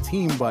helping with the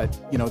team, but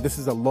this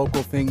is a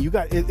local thing.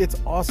 It's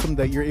awesome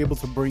that you're able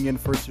to bring in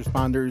first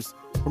responders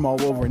from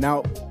all over.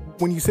 Now,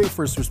 when you say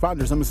first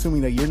responders, I'm assuming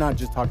that you're not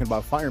just talking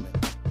about firemen.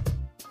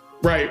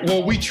 Right.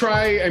 Well, we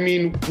try.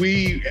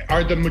 We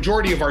are the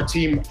majority of our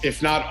team,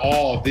 if not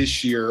all,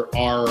 this year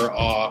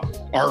are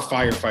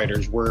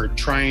firefighters. We're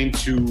trying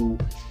to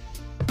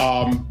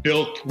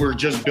we're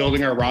just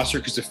building our roster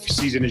because the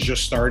season is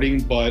just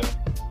starting, but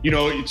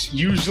it's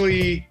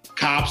usually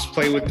cops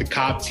play with the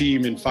cop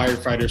team and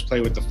firefighters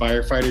play with the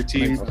firefighter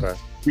team. Okay.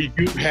 We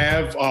do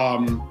have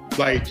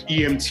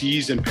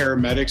EMTs and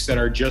paramedics that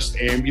are just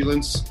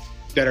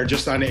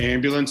on the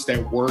ambulance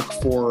that work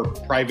for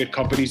private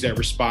companies that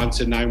respond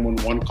to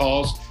 911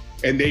 calls,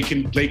 and they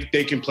can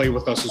play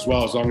with us as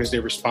well as long as they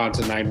respond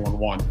to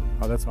 911.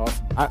 Oh, that's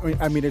awesome.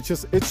 I mean, it's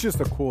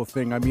just a cool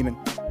thing.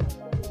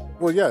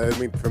 Well, yeah.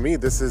 For me,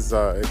 this is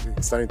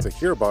exciting to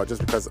hear about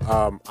just because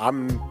I'm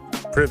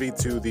privy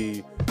to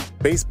the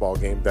baseball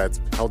game that's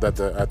held at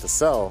the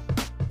cell,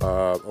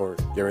 or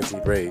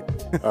guaranteed rate.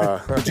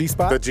 The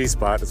G-spot? The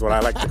G-spot is what I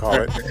like to call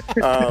it.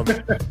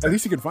 At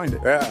least you can find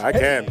it. Yeah, I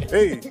can.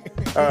 Hey.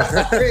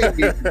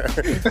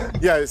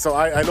 Yeah, so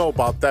I know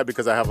about that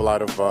because I have a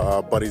lot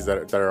of buddies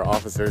that are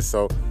officers.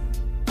 So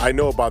I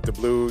know about the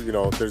blue.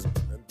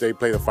 They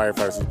play the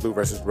firefighters, it's blue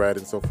versus red,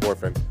 and so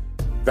forth, and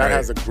that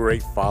has a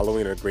great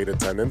following and a great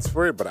attendance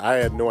for it. But I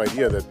had no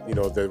idea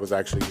that there was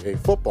actually a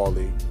football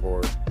league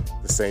for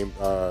the same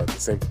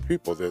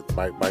people,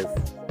 my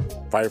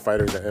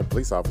firefighters and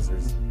police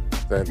officers.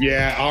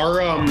 Yeah,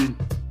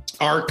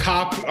 our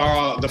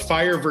cop, the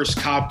fire versus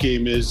cop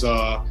game is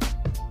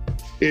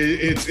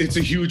it's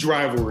a huge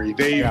rivalry.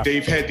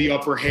 They've had the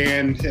upper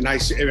hand, and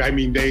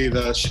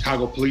the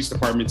Chicago Police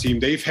Department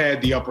team, they've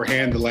had the upper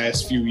hand the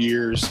last few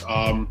years.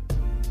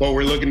 But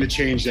we're looking to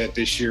change that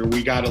this year.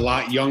 We got a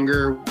lot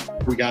younger,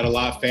 we got a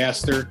lot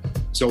faster.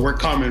 So we're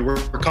coming. We're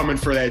coming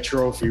for that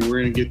trophy.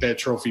 We're going to get that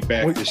trophy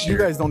back this year.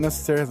 You guys don't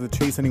necessarily have to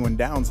chase anyone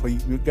down, so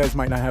you guys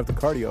might not have the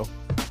cardio.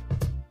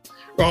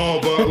 Oh,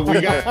 but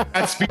we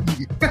got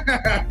speed.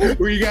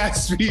 We got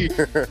speed.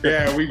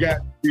 Yeah, we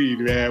got speed,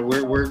 man.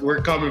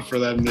 We're coming for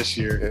them this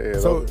year.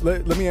 So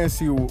let me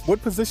ask you,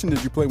 what position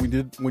did you play when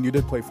you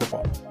did play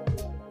football?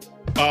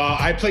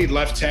 I played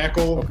left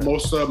tackle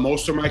most of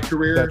my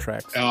career. That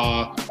tracks.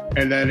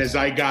 And then as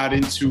I got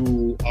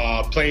into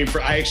I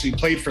actually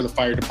played for the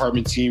fire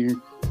department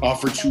team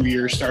for 2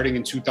 years, starting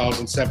in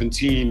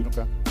 2017.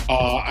 Okay.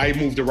 I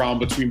moved around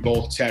between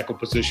both tackle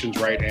positions,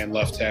 right and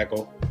left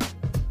tackle.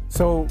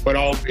 But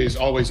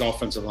always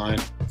offensive line.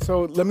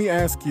 So let me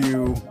ask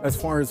you, as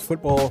far as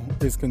football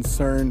is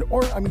concerned,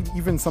 or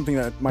even something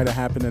that might have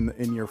happened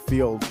in your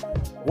field,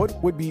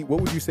 what would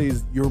you say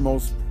is your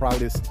most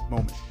proudest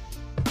moment?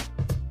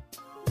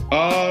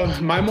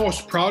 My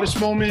most proudest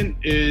moment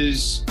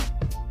is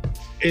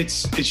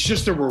it's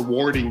just a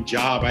rewarding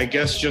job. I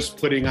guess just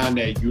putting on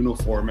that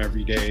uniform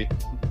every day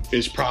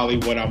is probably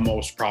what I'm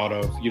most proud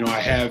of. I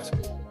have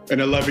an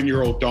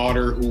 11-year-old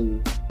daughter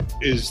who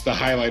is the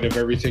highlight of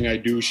everything I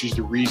do. She's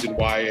the reason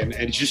why,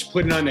 and just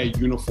putting on that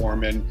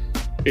uniform, and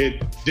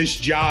this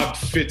job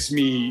fits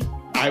me,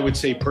 I would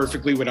say,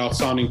 perfectly without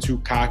sounding too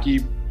cocky,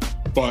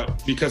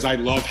 but because I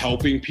love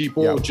helping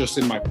people just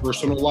in my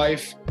personal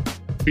life.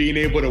 Being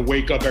able to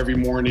wake up every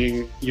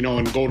morning,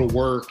 and go to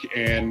work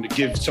and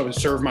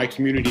serve my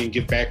community and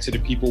give back to the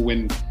people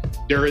when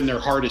they're in their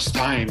hardest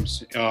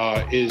times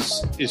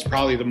is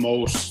probably the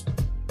most,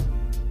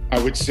 I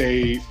would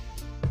say,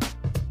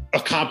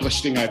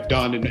 accomplished thing I've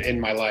done in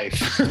my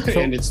life.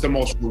 And it's the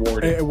most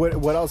rewarding.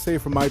 What I'll say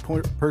from my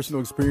personal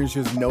experience,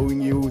 just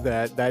knowing you,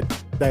 that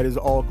is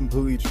all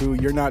completely true.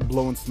 You're not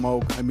blowing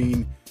smoke. I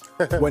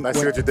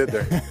see what you did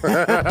there.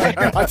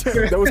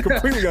 That was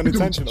completely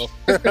unintentional.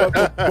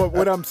 But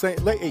what I'm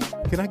saying, hey,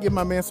 can I give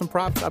my man some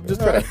props? I'm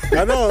just trying.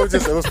 I know, it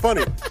was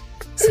funny.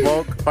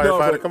 Smoke,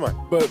 firefighter, come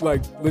on. But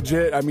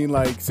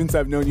legit, since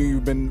I've known you,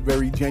 you've been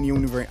very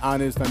genuine, very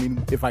honest.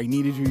 If I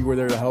needed you, you were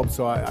there to help.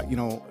 So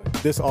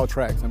this all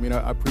tracks. I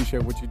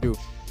appreciate what you do.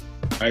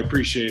 I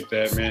appreciate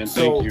that, man.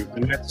 Thank you.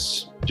 And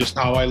that's just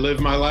how I live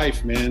my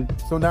life, man.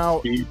 So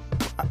now,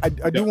 I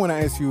do want to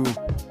ask you.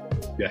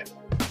 Yeah.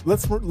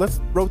 Let's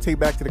rotate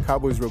back to the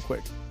Cowboys real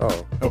quick.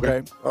 Oh,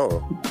 okay. Oh.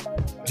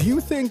 Do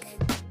you think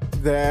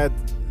that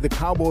the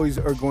Cowboys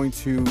are going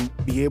to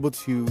be able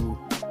to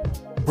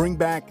bring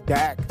back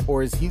Dak,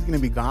 or is he going to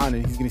be gone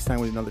and he's going to sign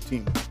with another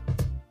team?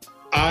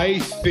 I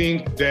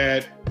think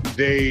that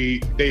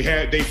they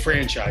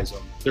franchise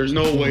him. There's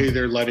no way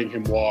they're letting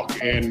him walk.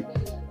 And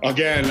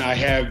again, I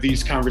have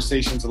these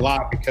conversations a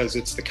lot because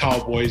it's the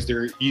Cowboys.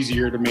 They're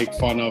easier to make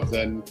fun of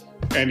than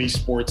any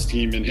sports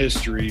team in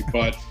history.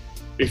 But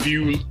if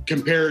you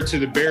compare it to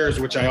the Bears,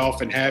 which I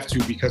often have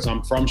to because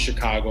I'm from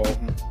Chicago,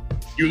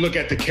 you look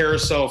at the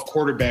carousel of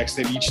quarterbacks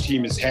that each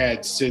team has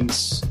had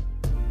since,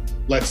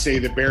 let's say,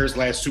 the Bears'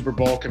 last Super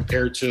Bowl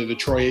compared to the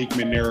Troy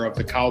Aikman era of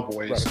the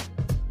Cowboys. Right.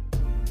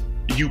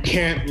 You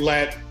can't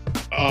let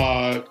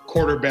a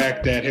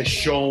quarterback that has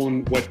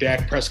shown what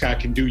Dak Prescott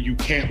can do, you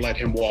can't let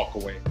him walk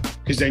away,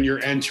 because then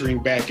you're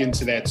entering back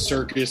into that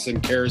circus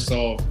and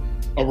carousel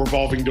of a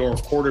revolving door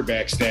of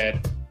quarterbacks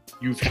that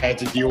you've had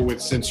to deal with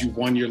since you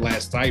won your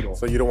last title.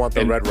 So you don't want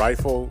the red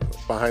rifle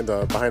behind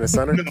the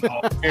center?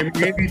 No. And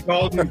maybe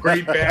Dalton,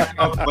 great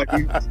backup, but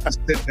you just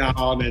sit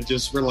down and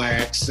just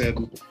relax,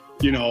 and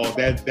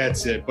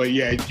that's it. But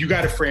yeah, you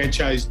got to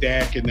franchise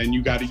Dak, and then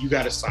you got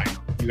to sign him.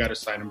 You got to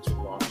sign him to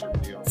a long-term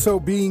deal. So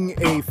being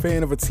a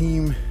fan of a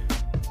team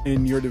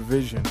in your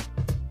division,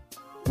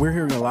 we're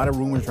hearing a lot of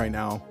rumors right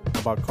now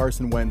about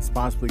Carson Wentz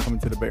possibly coming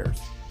to the Bears.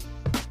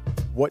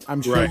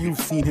 I'm sure you've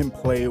seen him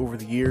play over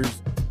the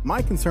years.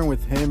 My concern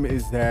with him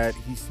is that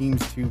he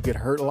seems to get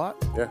hurt a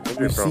lot. Yeah,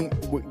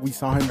 we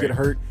saw him get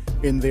hurt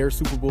in their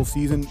Super Bowl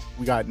season.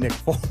 We got Nick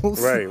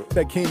Foles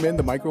that came in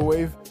the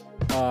microwave.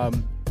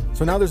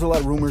 So now there's a lot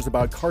of rumors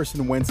about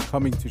Carson Wentz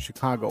coming to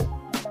Chicago.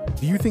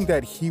 Do you think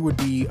that he would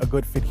be a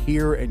good fit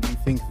here? And do you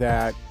think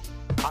that,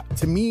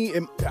 to me,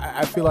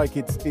 I feel like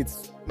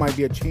it's might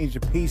be a change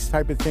of pace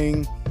type of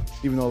thing.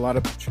 even though a lot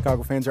of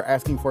Chicago fans are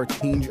asking for a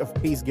change of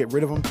pace, get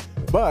rid of him.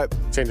 But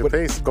change of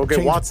pace, go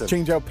get Watson.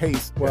 Change out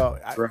pace. Well,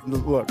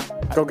 look,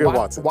 go get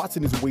Watson.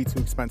 Watson is way too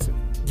expensive.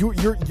 You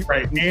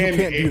right. You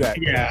can't do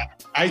that. Yeah,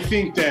 I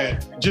think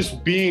that just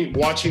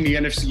watching the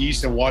NFC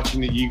East and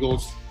watching the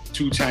Eagles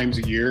 2 times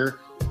a year,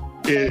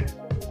 the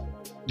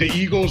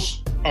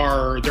Eagles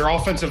their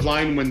offensive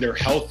line when they're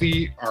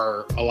healthy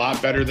are a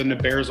lot better than the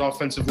Bears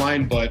offensive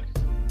line, but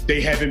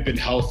they haven't been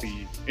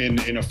healthy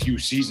in a few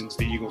seasons,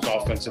 the Eagles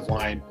offensive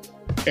line.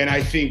 And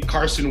I think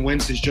Carson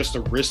Wentz is just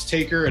a risk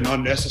taker, an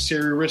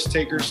unnecessary risk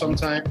taker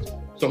sometimes.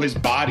 So his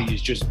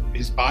body's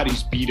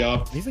beat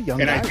up. He's a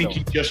young and guy, I think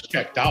he just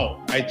checked out.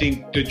 I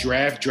think the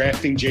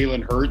drafting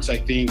Jalen Hurts, I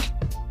think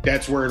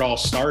that's where it all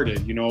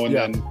started, and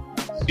then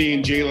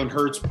seeing Jalen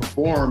Hurts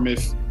perform,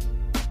 if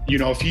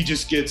he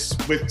just gets,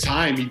 with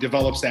time, he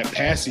develops that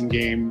passing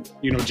game,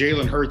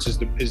 Jalen Hurts is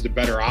the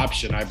better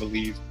option, I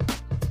believe.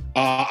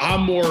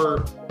 I'm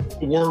more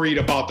worried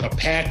about the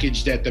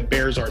package that the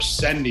Bears are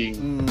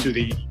sending to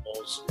the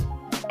Eagles,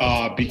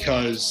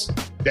 because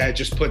that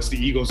just puts the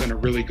Eagles in a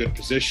really good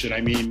position.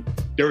 I mean,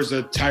 there was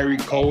a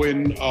Tyreek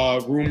Cohen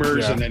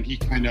rumors, and then he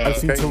kind of... I've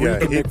seen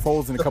Tariq and Nick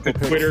Foles in a couple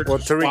picks. Well,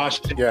 Tariq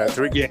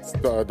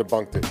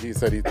debunked it. He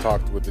said he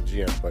talked with the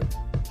GM, but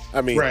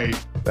I mean... Right.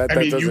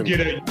 You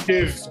give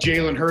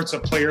Jalen Hurts a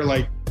player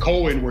like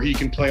Cohen where he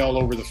can play all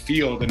over the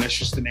field, and that's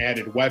just an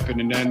added weapon,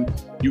 and then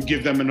you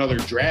give them another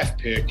draft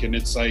pick, and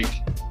it's like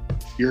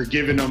you're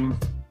giving them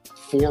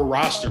 4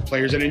 roster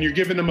players, and then you're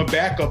giving them a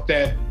backup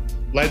that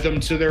led them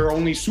to their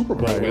only Super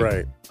Bowl win.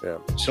 Right, yeah.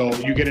 So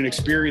you get an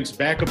experienced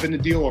backup in the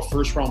deal, a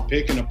first-round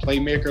pick, and a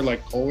playmaker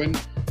like Cohen.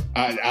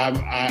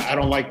 I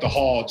don't like the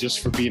haul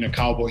just for being a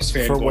Cowboys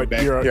fan. For what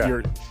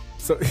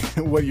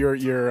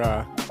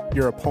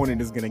your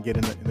opponent is going to get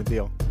in the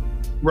deal.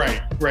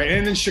 Right.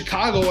 And in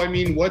Chicago, I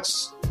mean,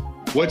 what's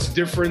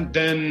different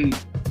than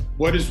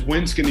what is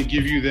Wentz going to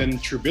give you than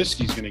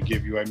Trubisky's going to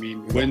give you? I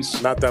mean,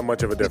 Wentz... Not that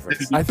much of a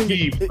difference. I think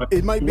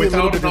it might be a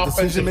little bit of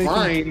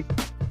decision-making.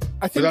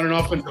 Without an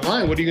offensive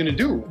line, what are you going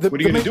to do? What are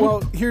you going to do? Well,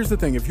 here's the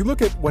thing. If you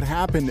look at what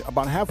happened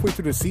about halfway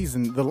through the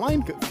season, the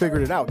line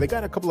figured it out. They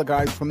got a couple of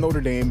guys from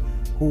Notre Dame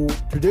who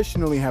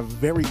traditionally have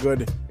very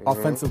good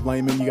offensive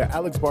linemen. You got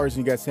Alex Bars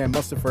and you got Sam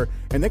Mustipher,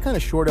 and they kind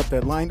of shored up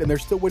that line, and they're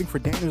still waiting for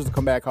Daniels to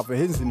come back off of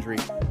his injury.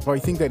 So I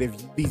think that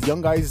if these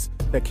young guys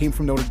that came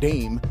from Notre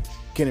Dame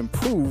can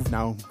improve,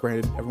 now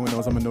granted, everyone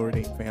knows I'm a Notre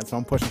Dame fan, so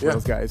I'm pushing for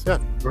those guys. Yeah,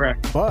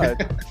 correct.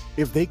 But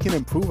if they can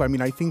improve, I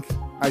mean, I think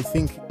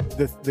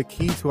the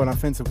key to an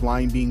offensive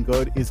line being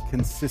good is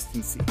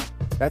consistency.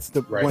 That's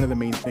one of the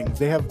main things.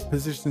 They have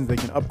positions they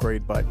can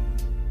upgrade, but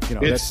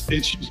it's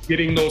just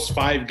getting those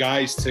 5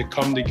 guys to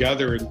come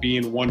together and be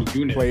in one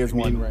unit. Play as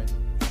one, right?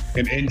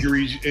 And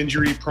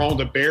injury prone.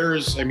 The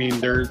Bears, I mean,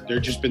 they're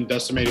just been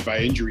decimated by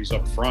injuries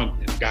up front,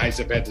 and guys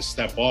have had to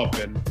step up.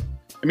 And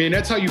I mean,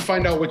 that's how you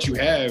find out what you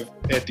have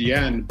at the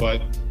end,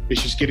 but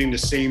it's just getting the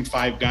same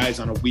 5 guys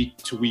on a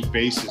week-to-week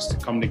basis to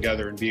come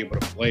together and be able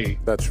to play.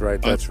 That's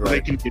right.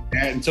 They can get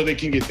that, until they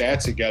can get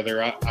that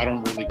together, I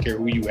don't really care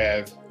who you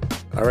have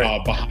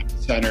behind the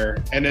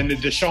center. And then the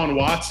Deshaun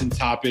Watson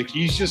topic,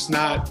 he's just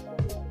not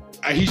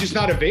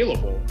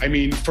available. I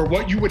mean, for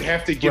what you would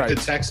have to give the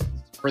Texans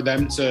for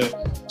them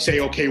to say,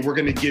 okay, we're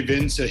going to give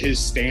in to his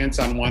stance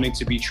on wanting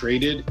to be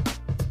traded,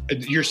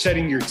 you're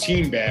setting your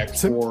team back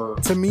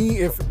to me,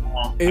 if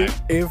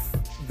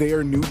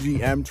their new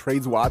GM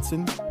trades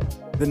Watson,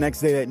 the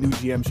next day that new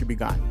GM should be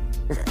gone.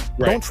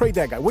 Don't trade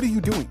that guy. What are you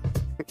doing?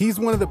 He's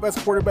one of the best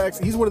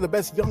quarterbacks. He's one of the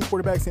best young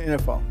quarterbacks in the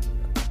NFL.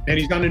 And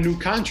he's on a new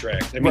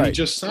contract. I mean, he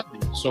just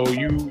signed. So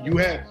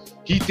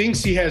he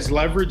thinks he has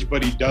leverage,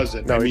 but he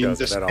doesn't. No, he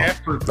doesn't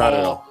at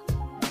all.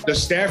 The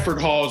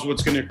Stafford Hall is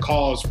what's going to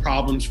cause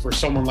problems for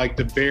someone like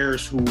the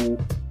Bears who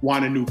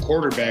want a new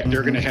quarterback.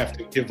 They're going to have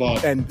to give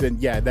up. And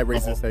that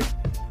raises stakes.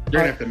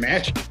 They're going to have to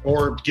match it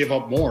or give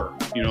up more,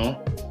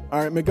 All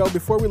right, Miguel,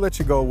 before we let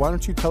you go, why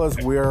don't you tell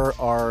us where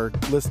our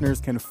listeners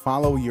can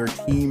follow your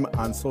team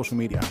on social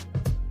media?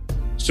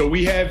 So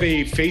we have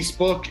a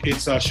Facebook,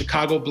 it's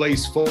Chicago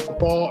Blaze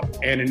Football,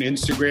 and an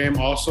Instagram,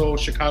 also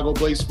Chicago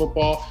Blaze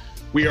Football.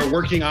 We are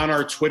working on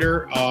our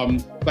Twitter.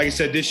 Like I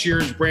said, this year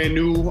is brand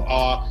new.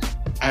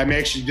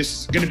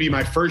 This is going to be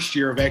my first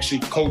year of actually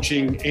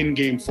coaching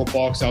in-game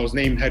football, because I was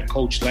named head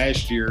coach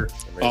last year,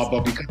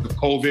 but because of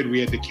COVID, we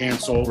had to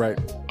cancel. Right.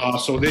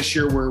 So this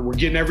year we're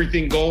getting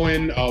everything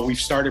going. We've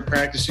started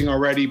practicing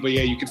already, but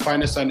yeah, you can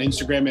find us on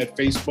Instagram, at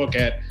Facebook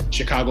at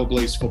Chicago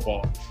Blaze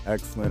Football.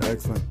 Excellent.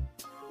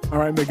 All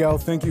right, Miguel,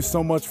 thank you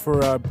so much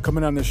for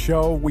coming on the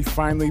show. We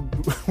finally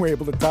were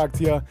able to talk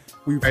to you.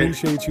 We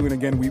appreciate you, and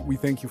again, we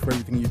thank you for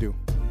everything you do.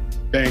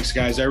 Thanks,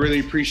 guys. I really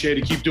appreciate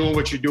it. Keep doing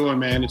what you're doing,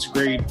 man. It's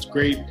great. It's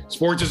great.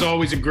 Sports is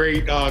always a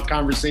great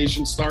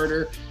conversation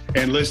starter,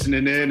 and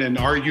listening in and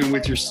arguing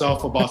with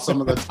yourself about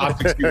some of the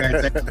topics you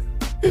guys have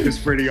is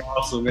pretty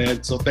awesome,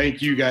 man. So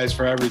thank you guys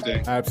for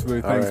everything.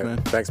 Absolutely. Thanks, man.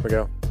 Thanks,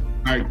 Miguel.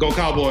 All right, go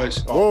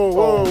Cowboys.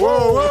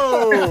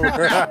 Whoa.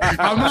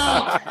 I'm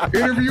out.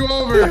 Interview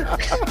over.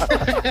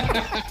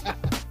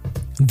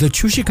 The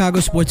True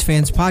Chicago Sports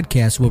Fans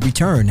podcast will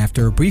return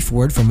after a brief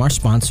word from our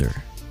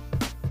sponsor.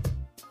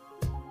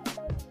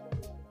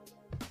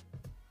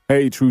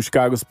 Hey, True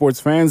Chicago sports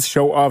fans,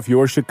 show off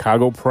your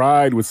Chicago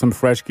pride with some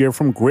fresh gear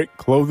from Grit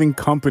Clothing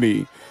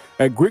Company.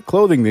 At Grit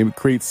Clothing, they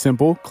create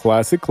simple,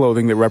 classic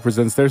clothing that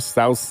represents their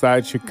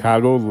Southside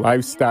Chicago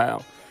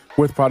lifestyle.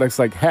 With products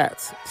like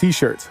hats,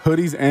 t-shirts,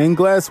 hoodies, and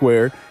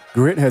glassware,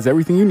 Grit has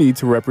everything you need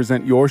to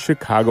represent your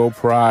Chicago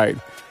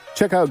pride.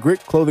 Check out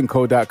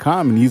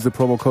gritclothingco.com and use the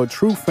promo code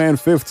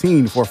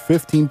TrueFan15 for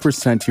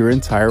 15% your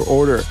entire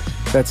order.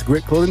 That's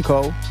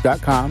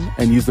gritclothingco.com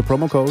and use the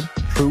promo code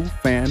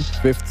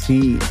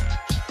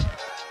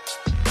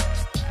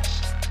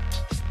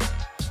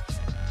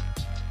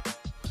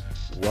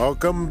TrueFan15.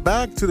 Welcome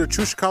back to the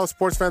True Chicago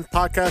Sports Fans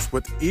podcast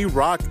with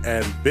E-Rock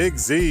and Big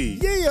Z.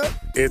 Yeah.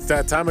 It's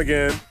that time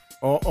again.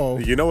 Uh-oh.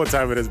 You know what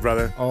time it is,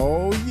 brother.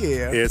 Oh,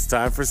 yeah. It's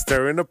time for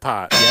Stirring the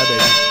Pot. Yeah,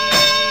 baby.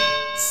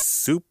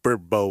 Super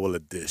Bowl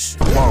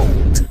edition. Whoa.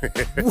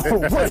 Whoa,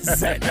 what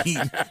does that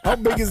mean? How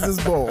big is this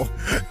bowl?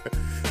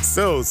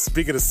 So,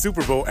 speaking of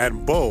Super Bowl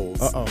and bowls,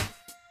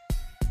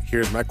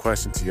 here's my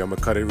question to you. I'm going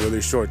to cut it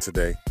really short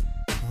today.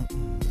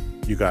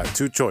 You got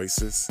two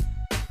choices.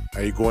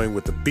 Are you going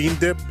with the bean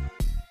dip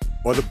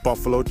or the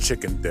buffalo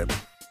chicken dip?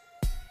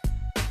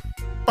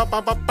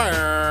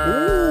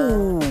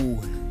 Ooh.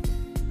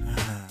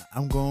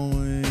 I'm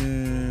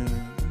going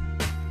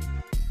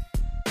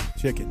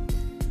chicken.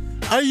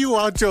 Are you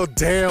out your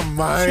damn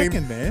mind?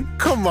 Chicken, man.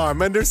 Come on,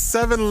 man. There's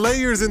 7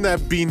 layers in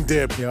that bean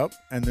dip. Yep.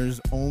 And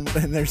there's 7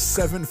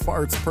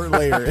 farts per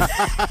layer in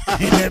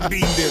that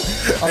bean dip.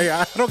 Hey,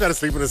 I don't got to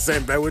sleep in the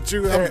same bed with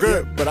you. I'm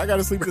good. Yeah, but I got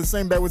to sleep in the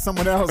same bed with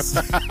someone else.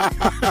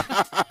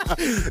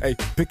 Hey,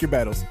 pick your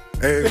battles.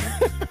 Hey.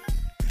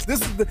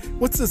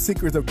 What's the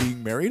secret of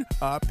being married?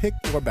 Pick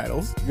your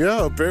battles.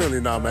 Yeah, apparently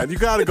not, man. You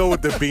got to go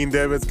with the bean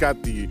dip. It's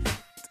got the,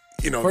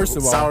 First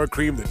of all, sour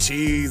cream, the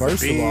cheese, the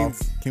beans. First of all,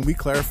 can we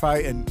clarify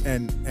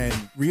and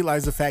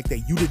realize the fact that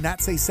you did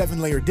not say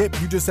 7-layer dip.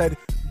 You just said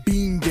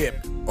bean dip.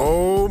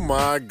 Oh,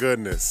 my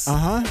goodness.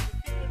 Uh-huh.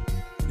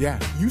 Yeah,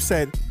 you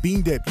said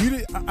bean dip. You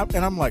did,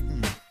 and I'm like,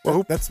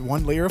 that's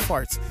 1 layer of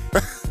farts.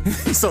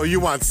 So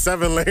you want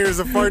 7 layers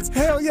of farts?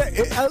 Hell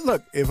yeah.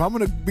 Look, if I'm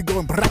going to be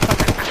going,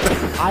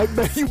 I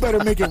bet you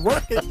better make it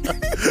worth it.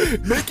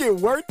 Make it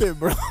worth it,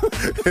 bro.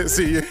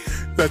 See,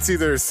 that's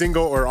either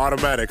single or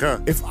automatic, huh?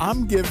 If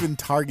I'm giving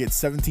Target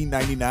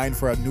 $17.99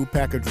 for a new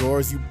pack of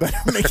drawers, you better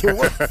make it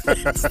worth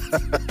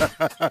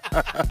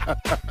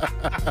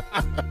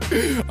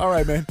it. All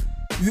right, man.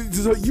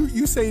 So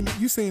you saying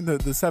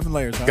the 7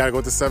 layers, huh? Gotta go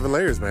with the 7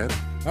 layers, man.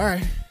 All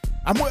right.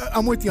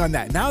 I'm with you on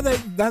that. Now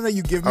that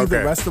you give me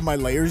the rest of my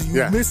layers,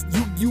 you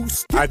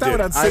skipped out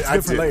on 6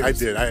 different layers. I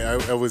did.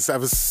 I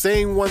was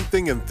saying one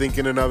thing and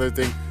thinking another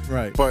thing.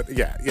 Right. But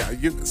you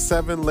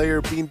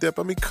 7-layer bean dip.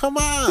 I mean, come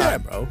on. Yeah,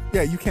 bro.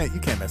 Yeah, you can't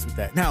mess with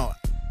that. Now,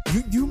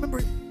 you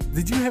remember?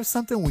 Did you have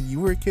something when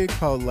you were a kid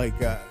called it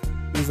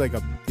was like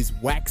these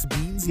wax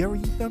beans? You ever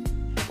eat them?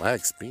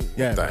 Wax beans?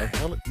 Yeah. What the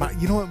hell?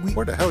 You know what?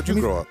 Where the hell did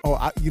you grow up?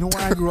 Oh, you know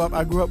where I grew up?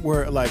 I grew up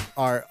where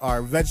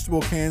our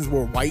vegetable cans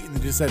were white and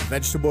it just said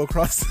vegetable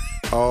across.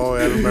 Oh,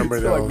 I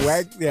remember so those.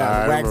 wax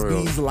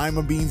beans,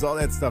 lima beans, all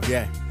that stuff.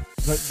 Yeah.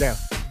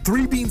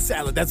 3-bean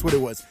salad. That's what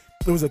it was.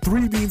 It was a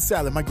 3-bean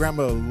salad. My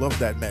grandma loved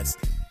that mess.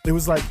 It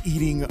was like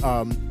eating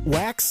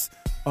wax.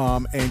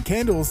 And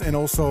candles, and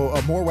also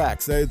more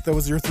wax. That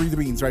was your 3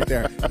 beans right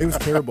there. It was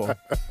terrible.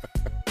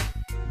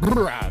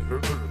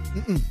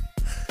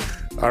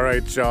 All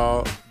right,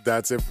 y'all.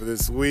 That's it for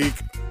this week.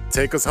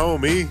 Take us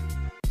home, E.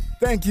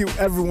 Thank you,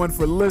 everyone,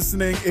 for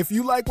listening. If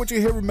you like what you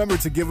hear, remember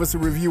to give us a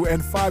review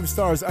and 5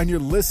 stars on your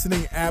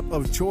listening app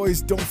of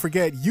choice. Don't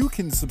forget, you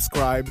can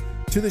subscribe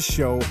to the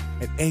show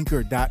at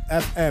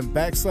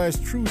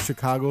anchor.fm/True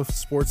Chicago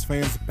Sports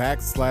Fans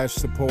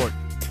 /support.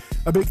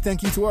 A big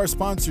thank you to our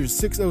sponsors,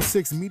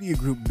 606 Media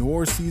Group,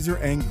 Noor Caesar,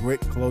 and Grit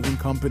Clothing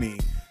Company.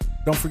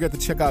 Don't forget to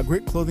check out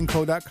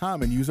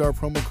gritclothingco.com and use our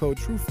promo code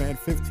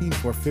TrueFan15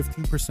 for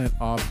 15%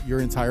 off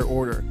your entire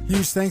order.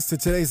 Huge thanks to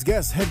today's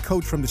guest, head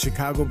coach from the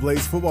Chicago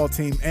Blaze football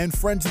team and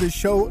friend to the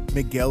show,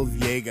 Miguel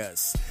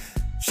Villegas.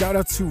 Shout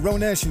out to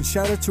Ronesh and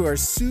shout out to our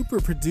super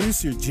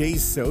producer, Jay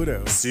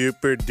Soto.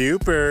 Super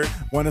duper.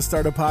 Want to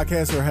start a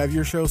podcast or have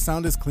your show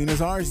sound as clean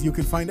as ours? You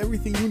can find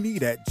everything you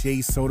need at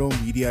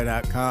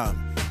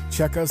jsotomedia.com.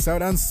 Check us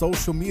out on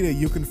social media.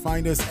 You can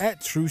find us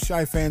at True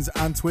Chi Fans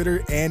on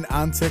Twitter and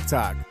on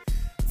TikTok.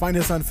 Find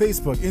us on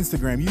Facebook,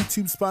 Instagram,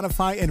 YouTube,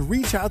 Spotify, and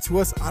reach out to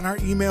us on our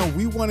email.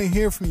 We want to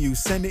hear from you.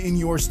 Send in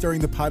your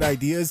Stirring the Pot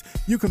ideas.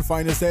 You can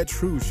find us at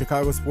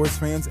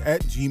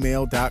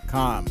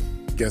truechicagosportsfans@gmail.com.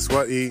 Guess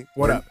what, E?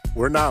 What up?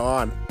 We're now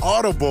on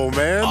Audible,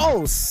 man.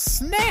 Oh,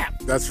 snap.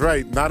 That's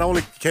right. Not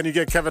only can you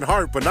get Kevin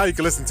Hart, but now you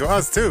can listen to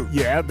us, too.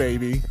 Yeah,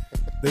 baby.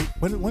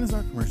 When is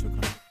our commercial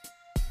coming?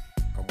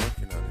 I'm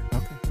working on it.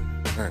 Okay.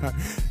 All right.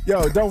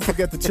 Yo, don't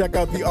forget to check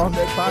out the On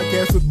Net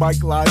podcast with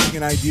Mike Lodging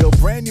and Ideal.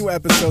 Brand new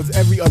episodes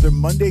every other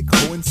Monday,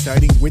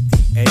 coinciding with the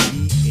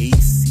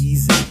NBA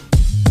season.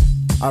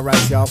 All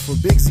right, y'all. For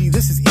Big Z,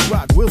 this is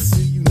E-Rock. We'll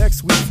see you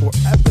next week for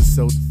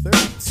episode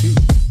 32.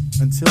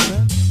 Until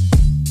then,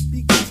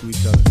 be good to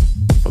each other.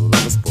 For the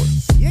love of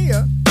sports.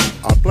 Yeah.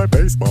 I play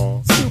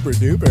baseball. Super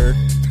duper.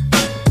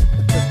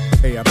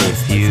 Hey, I play a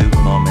few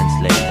moments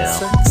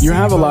later. You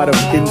have a lot of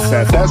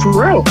incest. That's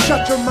real.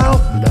 Shut your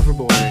mouth. Never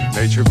boy.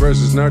 Nature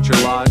versus nurture,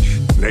 Lodge.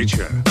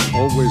 Nature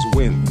always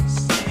wins.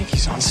 I think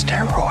he's on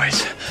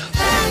steroids.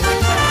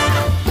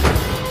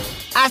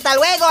 Hasta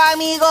luego,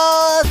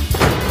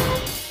 amigos.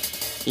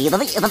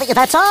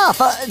 That's all.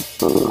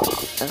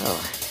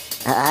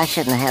 I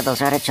shouldn't have had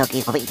those artichoke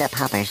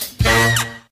poppers.